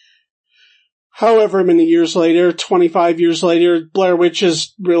think however many years later, 25 years later, Blair Witch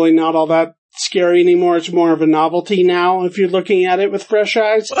is really not all that scary anymore. It's more of a novelty now if you're looking at it with fresh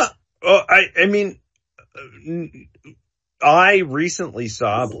eyes. Well, I recently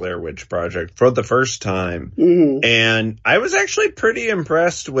saw Blair Witch Project for the first time, and I was actually pretty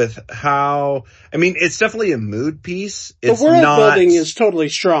impressed with how, it's definitely a mood piece. The world building is totally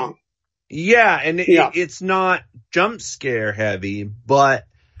strong. Yeah, and it's not jump scare heavy, but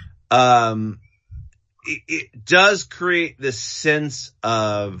it does create this sense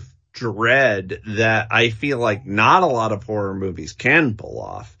of dread that I feel like not a lot of horror movies can pull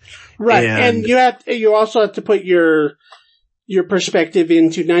off. Right, and you also have to put your your perspective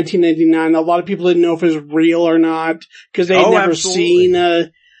into 1989. A lot of people didn't know if it was real or not because they had never seen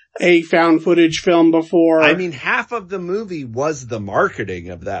a found footage film before. I mean, half of the movie was the marketing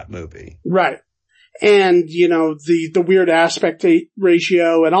of that movie. Right. And, the weird aspect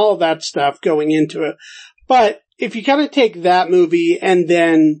ratio and all of that stuff going into it. But if you kind of take that movie and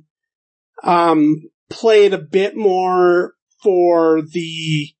then play it a bit more for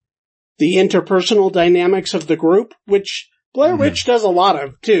the interpersonal dynamics of the group, which Blair Witch does a lot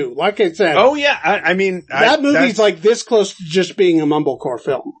of too. Like I said. Oh yeah, I mean that movie's like this close to just being a mumblecore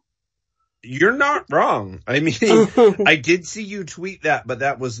film. You're not wrong. I mean, I did see you tweet that, but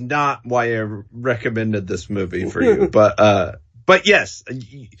that was not why I recommended this movie for you. But yes,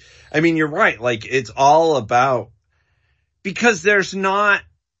 I mean, you're right. Like, it's all about, because there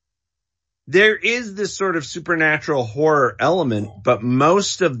is this sort of supernatural horror element, but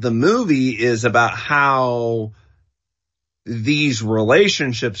most of the movie is about how these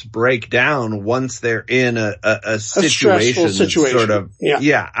relationships break down once they're in a situation that's sort of,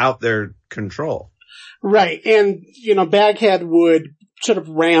 out their control. Right. And, Baghead would sort of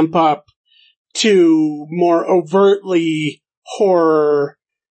ramp up to more overtly horror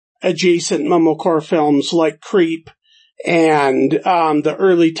adjacent mumblecore films like Creep and the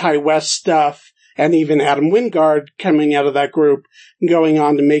early Ty West stuff, and even Adam Wingard coming out of that group and going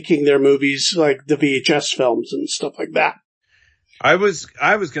on to making their movies like the VHS films and stuff like that. I was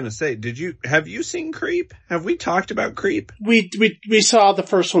going to say, have you seen Creep? Have we talked about Creep? We saw the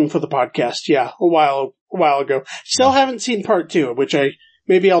first one for the podcast. Yeah. A while ago. Still haven't seen part 2, which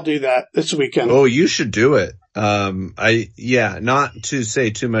maybe I'll do that this weekend. Oh, you should do it. Not to say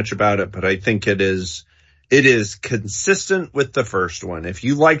too much about it, but I think it is consistent with the first one. If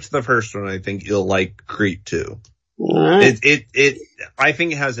you liked the first one, I think you'll like Creep too. Right. I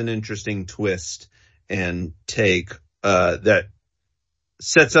think it has an interesting twist and take, that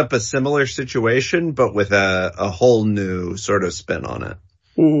sets up a similar situation, but with a whole new sort of spin on it.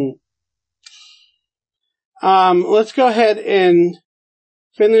 Mm-hmm. Let's go ahead and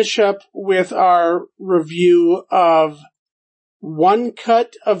finish up with our review of One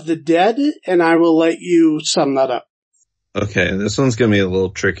Cut of the Dead, and I will let you sum that up. Okay, this one's going to be a little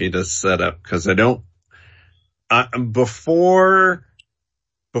tricky to set up because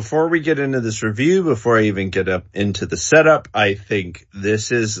before we get into this review, before I even get up into the setup, I think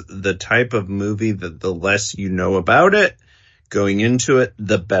this is the type of movie that the less you know about it going into it,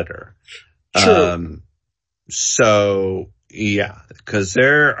 the better. True. So yeah, because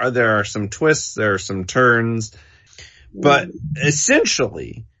there are some twists, there are some turns, but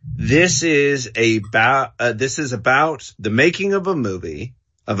essentially this is about the making of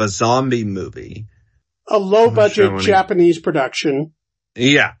a zombie movie, a low budget Japanese production.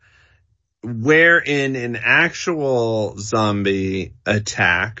 Yeah. Wherein an actual zombie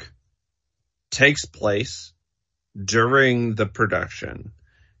attack takes place during the production.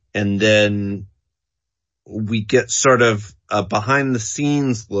 And then we get sort of a behind the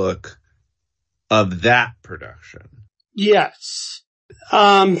scenes look of that production. Yes.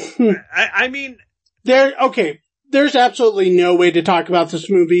 I mean, there's absolutely no way to talk about this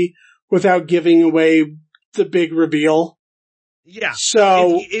movie without giving away the big reveal. Yeah.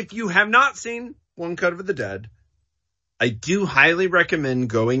 So if you have not seen One Cut of the Dead, I do highly recommend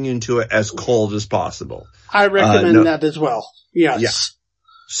going into it as cold as possible. I recommend that as well. Yes. Yeah.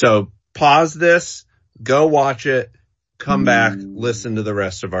 So pause this, go watch it, come back, listen to the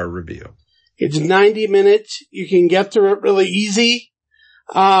rest of our review. It's 90 minutes. You can get through it really easy.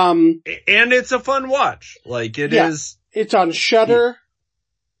 And it's a fun watch. Like it is. It's on Shudder.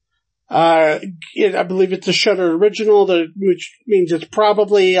 I believe it's a Shudder original, which means it's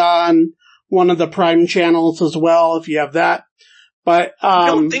probably on one of the Prime channels as well, if you have that. But I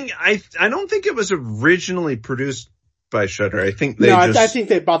don't think it was originally produced by Shudder. I think I think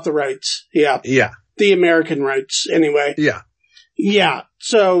they bought the rights. Yeah. Yeah. The American rights, anyway. Yeah. Yeah.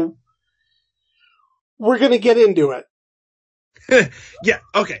 So we're gonna get into it. Yeah.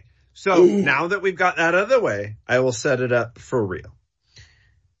 Okay. So now that we've got that out of the way, I will set it up for real.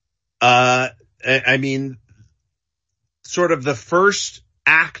 I mean, sort of the first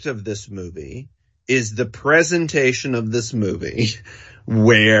act of this movie is the presentation of this movie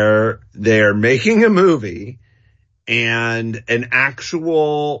where they're making a movie and an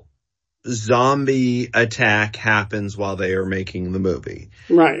actual zombie attack happens while they are making the movie.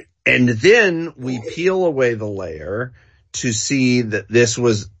 Right. And then we peel away the layer to see that this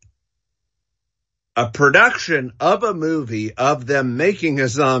was a production of a movie of them making a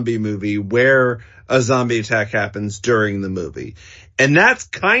zombie movie where a zombie attack happens during the movie. And that's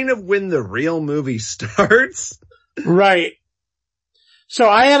kind of when the real movie starts. Right. So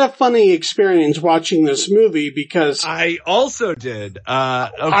I had a funny experience watching this movie because I also did. Okay.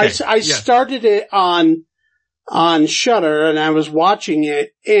 I started it on Shudder and I was watching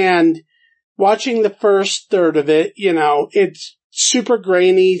it and watching the first third of it, it's super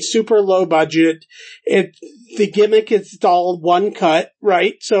grainy, super low budget. The gimmick is all one cut,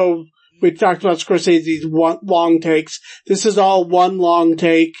 right? So we talked about Scorsese's long takes. This is all one long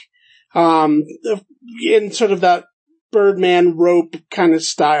take, in sort of that Birdman rope kind of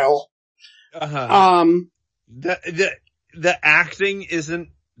style. Uh-huh. The acting isn't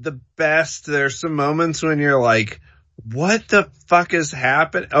the best. There's some moments when you're like, what the fuck is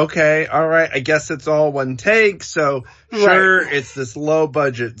happening? Okay, alright, I guess it's all one take, so sure, right. It's this low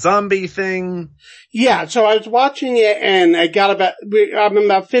budget zombie thing. Yeah, so I was watching it and I'm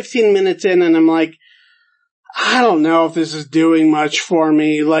about 15 minutes in and I'm like, I don't know if this is doing much for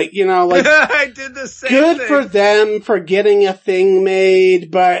me. I did the same good thing. For them for getting a thing made,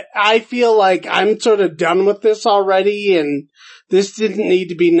 but I feel like I'm sort of done with this already and this didn't need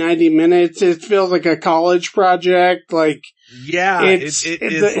to be 90 minutes. It feels like a college project. Yeah, it's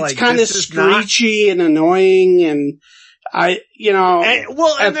kind of screechy and annoying and at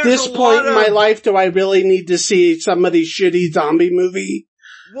this point in my life, do I really need to see somebody's shitty zombie movie?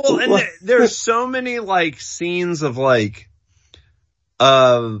 Well, and there's so many, scenes of,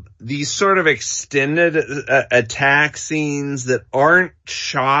 these sort of extended attack scenes that aren't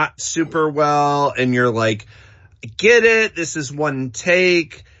shot super well, and you're like, I get it, this is one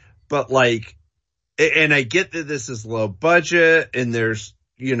take, but, and I get that this is low budget, and there's,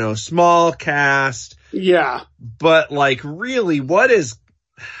 small cast. Yeah. But, really, why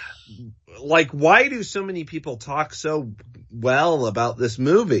do so many people talk so well about this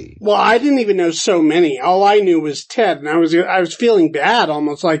movie? Well, I didn't even know so many. All I knew was Ted, and I was feeling bad,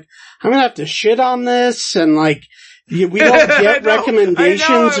 almost like I'm gonna have to shit on this, and we don't get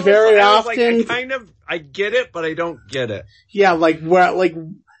recommendations very often. I get it, but I don't get it. Yeah,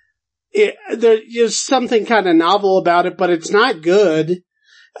 there's something kind of novel about it, but it's not good.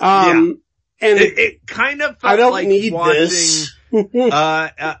 And it kind of felt I don't like need watching, this.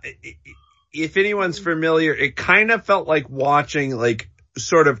 If anyone's familiar, it kind of felt like watching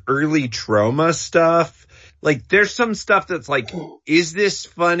sort of early trauma stuff. There's some stuff that's is this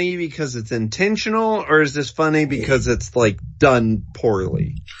funny because it's intentional, or is this funny because it's done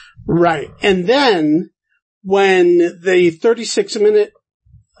poorly? Right. And then when the 36-minute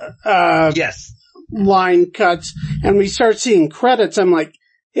yes, line cuts and we start seeing credits, I'm like,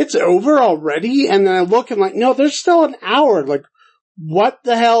 it's over already? And then I look and no, there's still an hour. What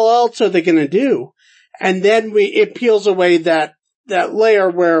the hell else are they going to do? And then it peels away that layer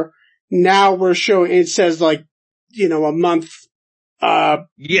where now we're showing, it says a month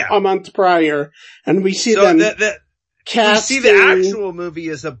prior, and we see them casting. We see the actual movie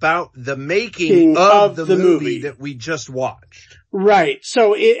is about the making of the movie that we just watched. Right.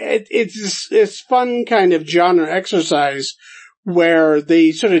 So it's this fun kind of genre exercise where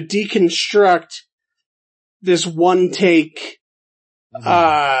they sort of deconstruct this one take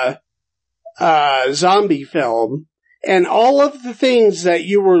zombie film, and all of the things that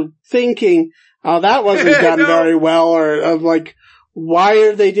you were thinking, oh, that wasn't done very well, or why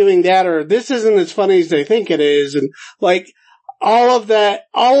are they doing that, or this isn't as funny as they think it is, and all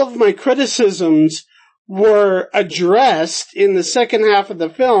of my criticisms were addressed in the second half of the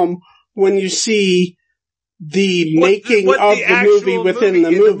film when you see the making of the movie within the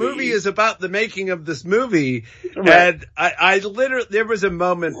movie. The movie is about the making of this movie. Right. And I literally, there was a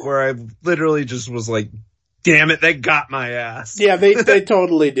moment where I literally just was like, damn it, they got my ass. Yeah, they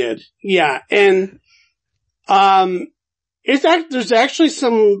totally did. Yeah. And, there's actually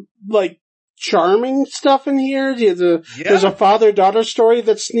some, charming stuff in here. There's a father-daughter story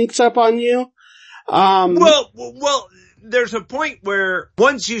that sneaks up on you. Well, there's a point where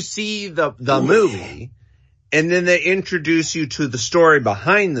once you see the movie, and then they introduce you to the story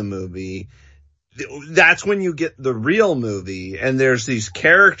behind the movie, that's when you get the real movie, and there's these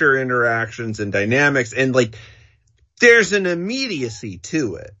character interactions and dynamics, and there's an immediacy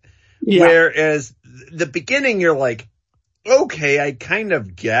to it. Yeah. Whereas the beginning, you're like, okay, I kind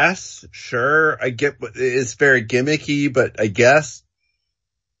of guess, sure, I get it's very gimmicky, but I guess.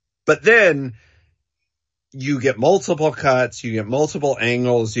 But then you get multiple cuts, you get multiple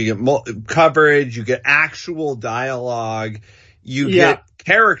angles, you get coverage, you get actual dialogue, you get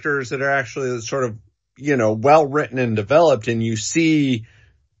characters that are actually sort of, well written and developed, and you see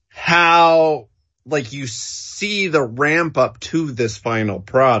how, you see the ramp up to this final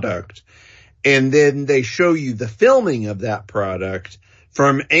product, and then they show you the filming of that product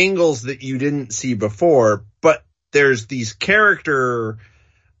from angles that you didn't see before, but there's these character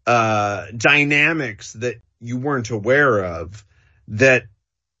dynamics that you weren't aware of that,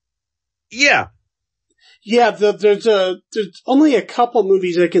 yeah. Yeah, there's only a couple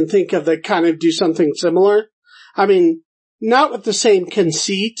movies I can think of that kind of do something similar. I mean, not with the same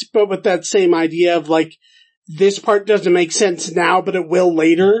conceit, but with that same idea of like, this part doesn't make sense now, but it will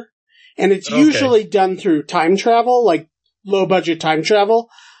later. And it's usually done through time travel, like low budget time travel.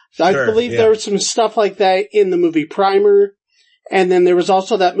 So I believe there was some stuff like that in the movie Primer. And then there was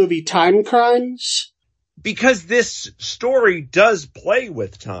also that movie Time Crimes. Because this story does play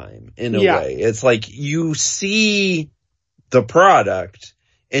with time in a way. It's like you see the product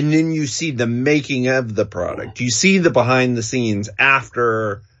and then you see the making of the product. You see the behind the scenes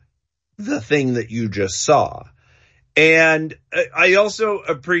after the thing that you just saw. And I also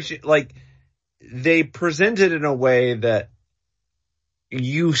appreciate, like, they present it in a way that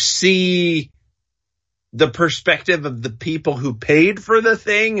you see the perspective of the people who paid for the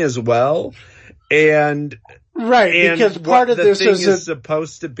thing as well. And because part of this is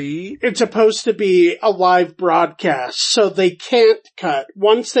supposed to be. It's supposed to be a live broadcast, so they can't cut.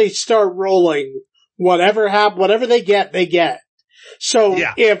 Once they start rolling, whatever they get, they get. So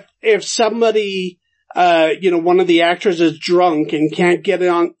if somebody, one of the actors is drunk and can't get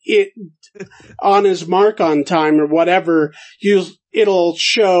on his mark on time or whatever, it'll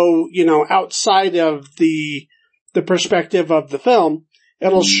show, outside of the perspective of the film.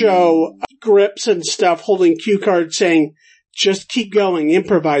 It'll show grips and stuff holding cue cards saying, just keep going,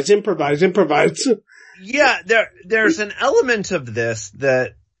 improvise, improvise, improvise. Yeah, there's an element of this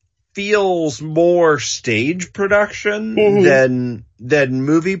that feels more stage production than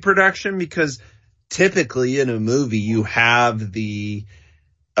movie production, because typically in a movie you have the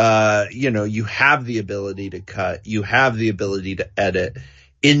you have the ability to cut, you have the ability to edit.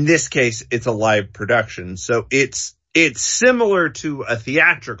 In this case, it's a live production, so it's similar to a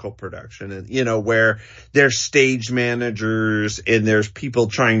theatrical production, where there's stage managers and there's people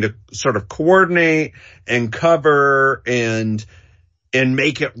trying to sort of coordinate and cover and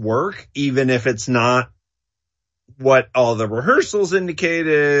make it work, even if it's not what all the rehearsals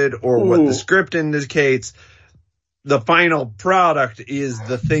indicated or what the script indicates. The final product is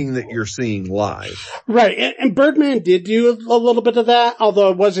the thing that you're seeing live. Right. And Birdman did do a little bit of that, although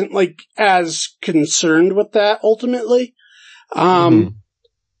it wasn't like as concerned with that ultimately.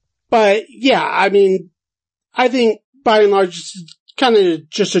 But yeah, I mean, I think by and large it's kind of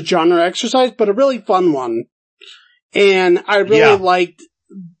just a genre exercise, but a really fun one. And I really liked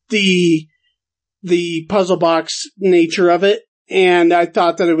the puzzle box nature of it. And I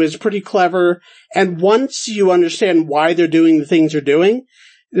thought that it was pretty clever. And once you understand why they're doing the things they're doing,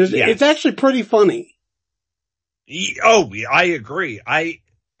 it's actually pretty funny. Oh, I agree.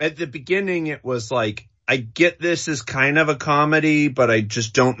 At the beginning, it was like, I get this as kind of a comedy, but I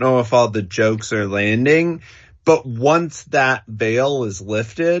just don't know if all the jokes are landing. But once that veil is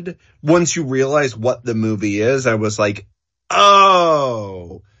lifted, once you realize what the movie is, I was like,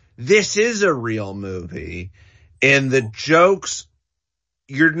 oh, this is a real movie. And the jokes,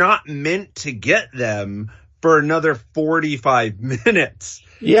 you're not meant to get them for another 45 minutes.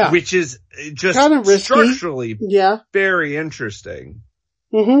 Yeah. Which is just kind of structurally very interesting.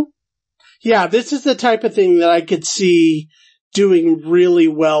 Mm-hmm. Yeah, this is the type of thing that I could see doing really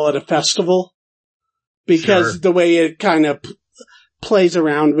well at a festival. Because the way it kind of plays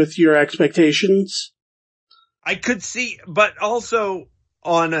around with your expectations. I could see, but also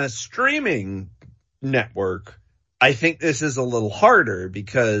on a streaming network, I think this is a little harder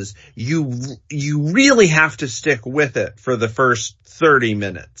because you really have to stick with it for the first 30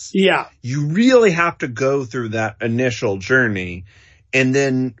 minutes. Yeah. You really have to go through that initial journey. And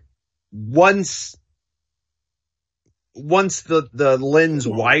then once the lens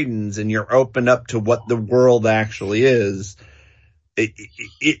widens and you're opened up to what the world actually is,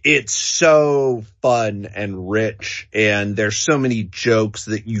 it's so fun and rich. And there's so many jokes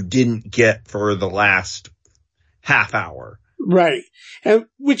that you didn't get for the last half hour. Right. And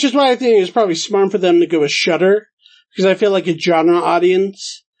which is why I think it's probably smart for them to go with Shudder, because I feel like a genre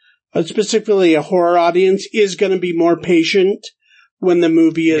audience, specifically a horror audience, is going to be more patient when the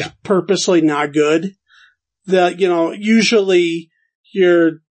movie is purposely not good. Usually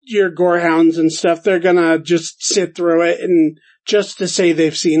your gorehounds and stuff, they're going to just sit through it and just to say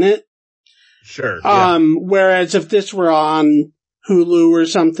they've seen it. Sure. Whereas if this were on Hulu or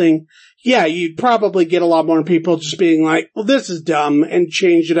something, you'd probably get a lot more people just being like, well, this is dumb, and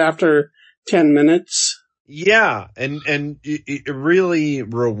change it after 10 minutes. Yeah, and it really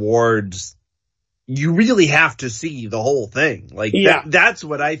rewards, you really have to see the whole thing. Like, that's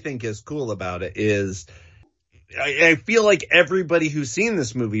what I think is cool about it is, I feel like everybody who's seen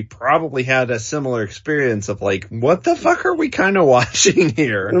this movie probably had a similar experience of like, what the fuck are we kind of watching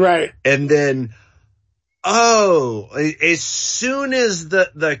here? Right. And then, as soon as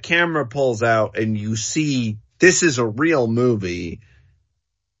the camera pulls out and you see this is a real movie,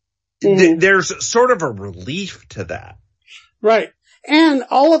 there's sort of a relief to that. Right. And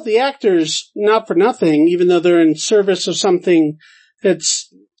all of the actors, not for nothing, even though they're in service of something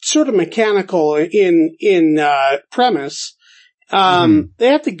that's sort of mechanical in premise, they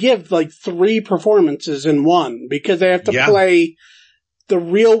have to give like 3 performances in one because they have to play the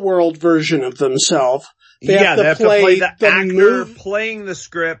real world version of themselves. They have to play the actor playing the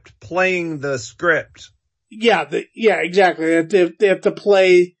script, Yeah, exactly. They have to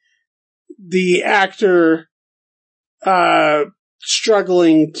play the actor,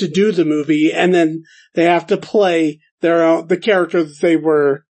 struggling to do the movie, and then they have to play the character that they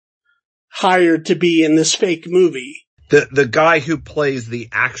were hired to be in this fake movie. The guy who plays the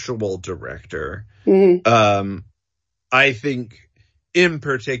actual director, I think in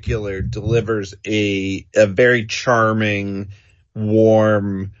particular delivers a very charming,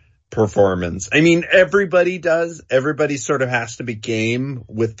 warm performance. I mean, everybody does. Everybody sort of has to be game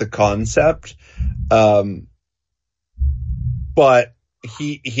with the concept. But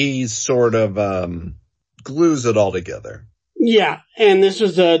he sort of glues it all together. Yeah, and this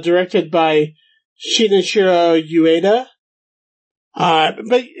was directed by Shinichiro Ueda.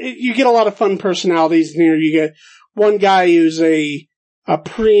 But you get a lot of fun personalities in here. You get one guy who's a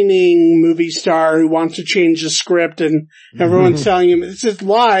preening movie star who wants to change the script, and everyone's telling him, this is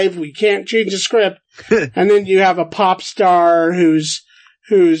live, we can't change the script. And then you have a pop star who's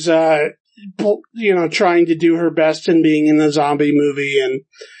trying to do her best in being in the zombie movie, and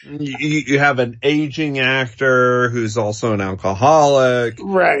you have an aging actor who's also an alcoholic,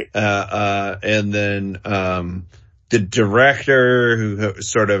 right? And then the director who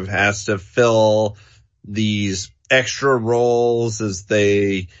sort of has to fill these extra roles as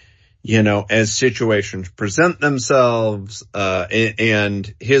they, as situations present themselves,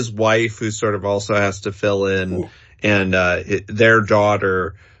 and his wife who sort of also has to fill in, and their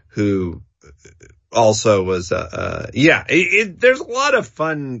daughter who also was, there's a lot of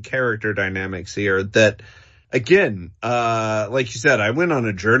fun character dynamics here that, again, like you said, I went on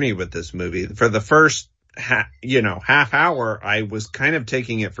a journey with this movie. For the first half hour, I was kind of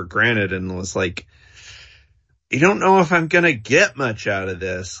taking it for granted and was like, I don't know if I'm going to get much out of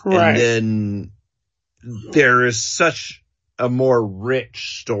this. Right. And then there is such a more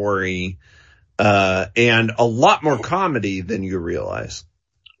rich story, and a lot more comedy than you realize.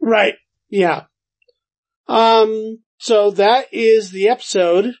 Right. Yeah. So that is the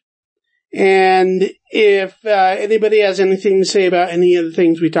episode. And if anybody has anything to say about any of the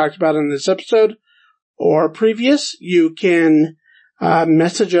things we talked about in this episode or previous, you can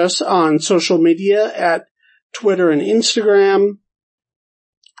message us on social media at Twitter and Instagram.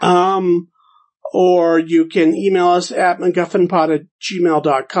 Or you can email us at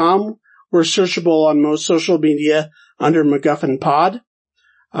MacGuffinPod@gmail.com. We're searchable on most social media under MacGuffinPod.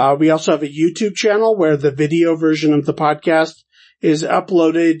 We also have a YouTube channel where the video version of the podcast is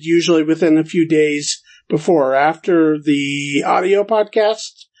uploaded usually within a few days before or after the audio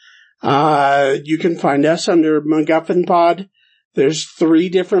podcast. You can find us under MacGuffin Pod. There's 3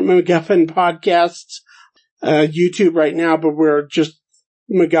 different MacGuffin podcasts, YouTube right now, but we're just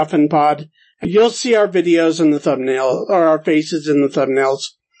MacGuffin Pod. You'll see our videos in the thumbnail, or our faces in the thumbnails.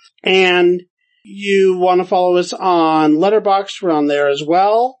 And you want to follow us on Letterboxd, we're on there as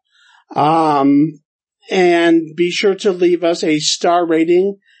well. And be sure to leave us a star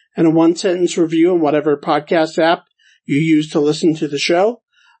rating and a 1-sentence review on whatever podcast app you use to listen to the show.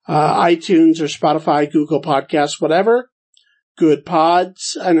 iTunes or Spotify, Google Podcasts, whatever. Good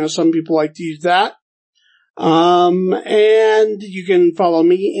Pods. I know some people like to use that. And you can follow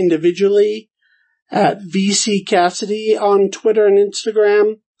me individually at VC Cassidy on Twitter and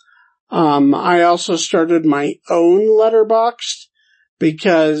Instagram. I also started my own Letterboxd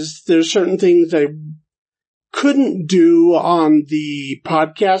because there's certain things I couldn't do on the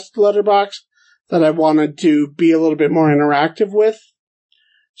podcast Letterboxd that I wanted to be a little bit more interactive with.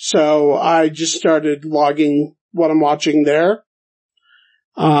 So I just started logging what I'm watching there.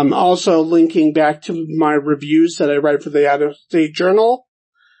 Also linking back to my reviews that I write for the Idaho State Journal.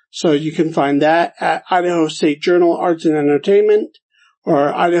 So you can find that at Idaho State Journal Arts and Entertainment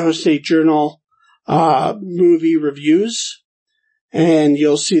or Idaho State Journal movie reviews. And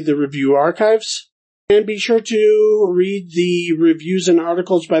you'll see the review archives. And be sure to read the reviews and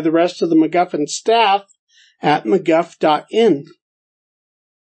articles by the rest of the MacGuffin staff at MacGuff.in.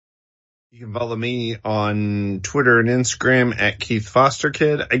 You can follow me on Twitter and Instagram at Keith Foster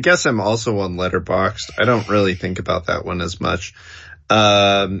Kid. I guess I'm also on Letterboxd. I don't really think about that one as much.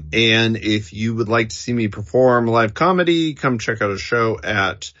 And if you would like to see me perform live comedy, come check out a show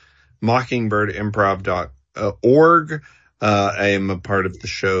at mockingbirdimprov.org. I am a part of the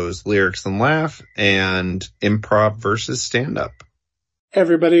shows Lyrics and Laugh and Improv versus Stand Up.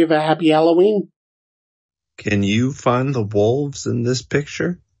 Everybody have a happy Halloween. Can you find the wolves in this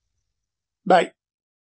picture? Bye.